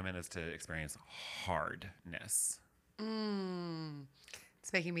to be human is to experience hardness.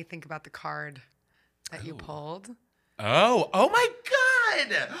 It's making me think about the card that you pulled. Oh my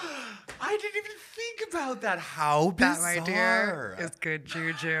God! I didn't even think about that. How bizarre. That, my dear, is good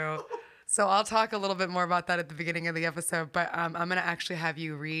juju. So I'll talk a little bit more about that at the beginning of the episode, but I'm going to actually have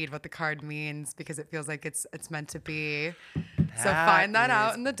you read what the card means because it feels like it's meant to be. So find that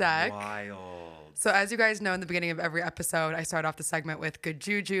out in the deck. Wild. So as you guys know, in the beginning of every episode, I start off the segment with good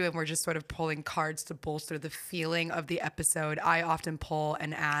juju, and we're just sort of pulling cards to bolster the feeling of the episode. I often pull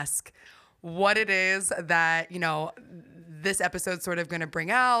and ask what it is that, this episode's sort of going to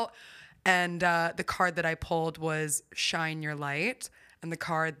bring out. And the card that I pulled was Shine Your Light. And the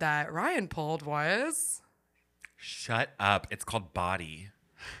card that Ryan pulled was... Shut up. It's called Body.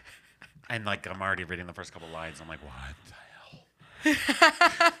 And like, I'm already reading the first couple lines. I'm like, what the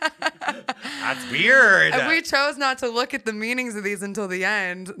hell? That's weird. And we chose not to look at the meanings of these until the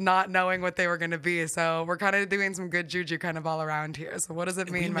end, not knowing what they were going to be. So we're kind of doing some good juju kind of all around here. So what does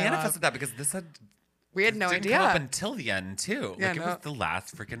it mean, we my manifested love? that because this had... We had no didn't idea. come up until the end too. Yeah, Like it was the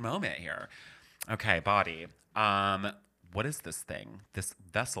last freaking moment here. Okay, Body. What is this thing? This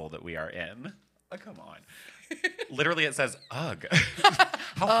vessel that we are in? Oh, come on. Literally, it says ugh.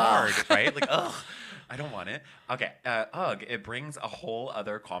 How hard, right? Like ugh. I don't want it. Okay, ugh. It brings a whole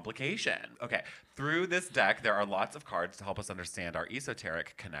other complication. Okay, through this deck, there are lots of cards to help us understand our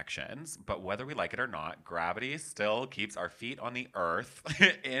esoteric connections. But whether we like it or not, gravity still keeps our feet on the earth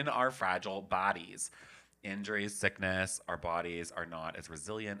in our fragile bodies. Injuries, sickness, our bodies are not as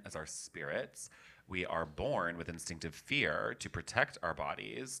resilient as our spirits. We are born with instinctive fear to protect our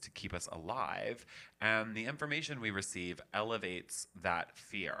bodies, to keep us alive, and the information we receive elevates that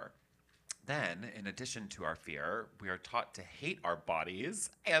fear. Then, in addition to our fear, we are taught to hate our bodies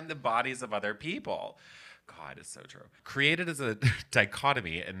and the bodies of other people. God, it's so true. Created as a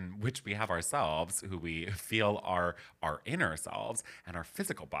dichotomy in which we have ourselves, who we feel are our inner selves, and our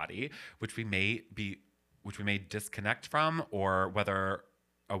physical body, which we may disconnect from, or whether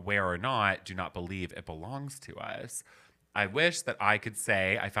aware or not, do not believe it belongs to us. I wish that I could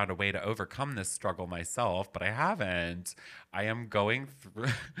say I found a way to overcome this struggle myself, but I haven't. I'm going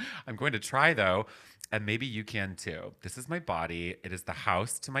to try though. And maybe you can too. This is my body. It is the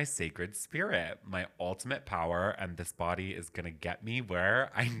house to my sacred spirit, my ultimate power. And this body is going to get me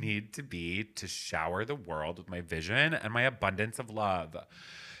where I need to be to shower the world with my vision and my abundance of love.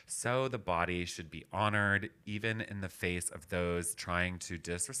 So the body should be honored, even in the face of those trying to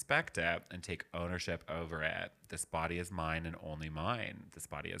disrespect it and take ownership over it. This body is mine and only mine. This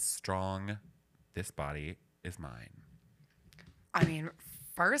body is strong. This body is mine. I mean,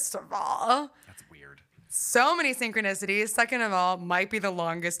 first of all, That's weird. so many synchronicities. Second of all, might be the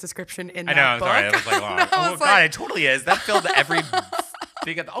longest description in that I know, I'm book. sorry. It was like long. Oh, God, it totally is. That filled every thing.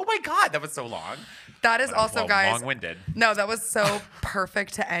 Oh, my God, that was so long. That is also, guys, long-winded. No, that was so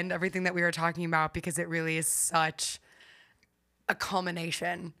perfect to end everything that we were talking about because it really is such a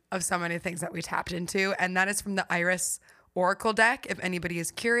culmination of so many things that we tapped into. And that is from the Iris Oracle deck, if anybody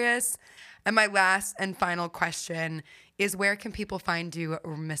is curious. And my last and final question is, where can people find you,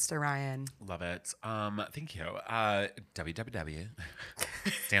 Mr. Ryan? Love it. Thank you. www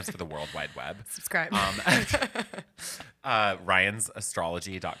stands for the World Wide Web. Subscribe.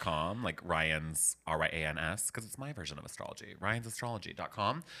 RyansAstrology.com, like Ryan's RYANS, because it's my version of astrology.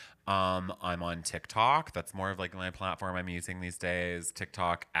 RyansAstrology.com. I'm on TikTok. That's more of like my platform I'm using these days.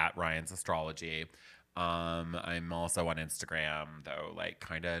 TikTok at Ryan's Astrology. I'm also on Instagram, though, like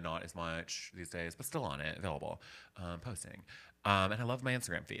kind of not as much these days, but still on it, available, posting. And I love my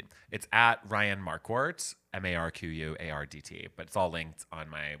Instagram feed. It's at Ryan Marquardt, MARQUARDT, but it's all linked on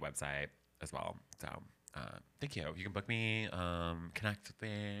my website as well. So thank you. You can book me, connect with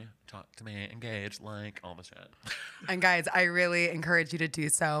me, talk to me, engage, like all the shit. And guys, I really encourage you to do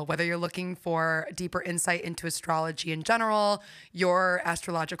so. Whether you're looking for deeper insight into astrology in general, your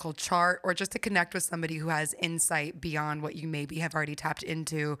astrological chart, or just to connect with somebody who has insight beyond what you maybe have already tapped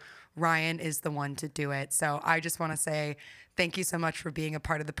into, Ryan is the one to do it. So I just want to say thank you so much for being a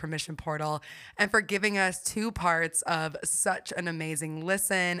part of the Permission Portal and for giving us 2 parts of such an amazing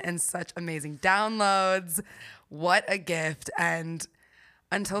listen and such amazing downloads. What a gift. And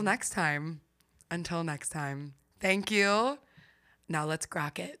until next time, thank you. Now let's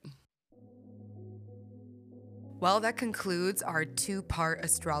grok it. Well, that concludes our 2-part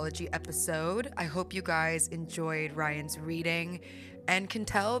astrology episode. I hope you guys enjoyed Ryan's reading and can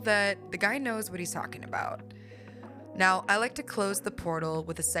tell that the guy knows what he's talking about. Now, I like to close the portal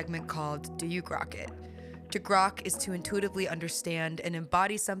with a segment called Do You Grok It? To grok is to intuitively understand and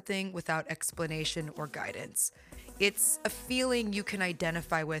embody something without explanation or guidance. It's a feeling you can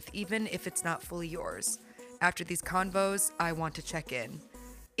identify with even if it's not fully yours. After these convos, I want to check in.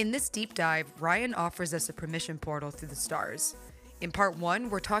 In this deep dive, Ryan offers us a permission portal through the stars. In part 1,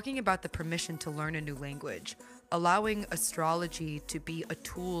 we're talking about the permission to learn a new language, allowing astrology to be a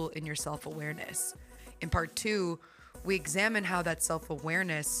tool in your self-awareness. In part 2, we examine how that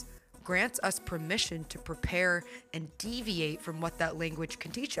self-awareness grants us permission to prepare and deviate from what that language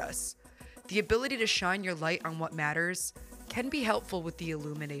can teach us. The ability to shine your light on what matters can be helpful with the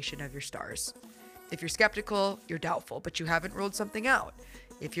illumination of your stars. If you're skeptical, you're doubtful, but you haven't ruled something out.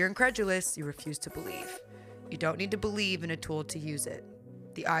 If you're incredulous, you refuse to believe. You don't need to believe in a tool to use it.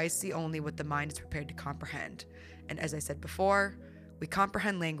 The eyes see only what the mind is prepared to comprehend. And as I said before, we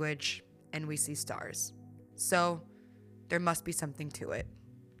comprehend language and we see stars. So there must be something to it.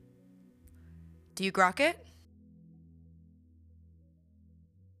 Do you grok it?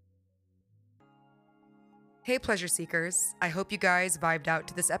 Hey, pleasure seekers. I hope you guys vibed out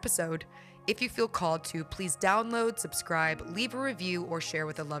to this episode. If you feel called to, please download, subscribe, leave a review, or share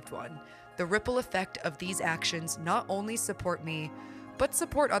with a loved one. The ripple effect of these actions not only support me, but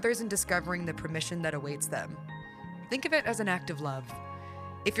support others in discovering the permission that awaits them. Think of it as an act of love.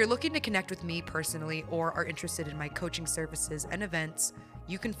 If you're looking to connect with me personally or are interested in my coaching services and events,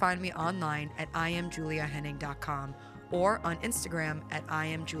 you can find me online at IamJuliaHenning.com or on Instagram at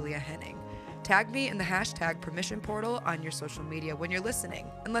IamJuliaHenning. Tag me in the hashtag Permission Portal on your social media when you're listening,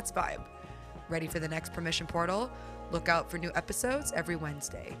 and let's vibe. Ready for the next Permission Portal? Look out for new episodes every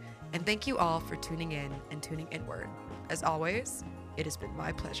Wednesday. And thank you all for tuning in and tuning inward. As always, it has been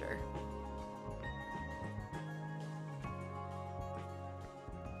my pleasure.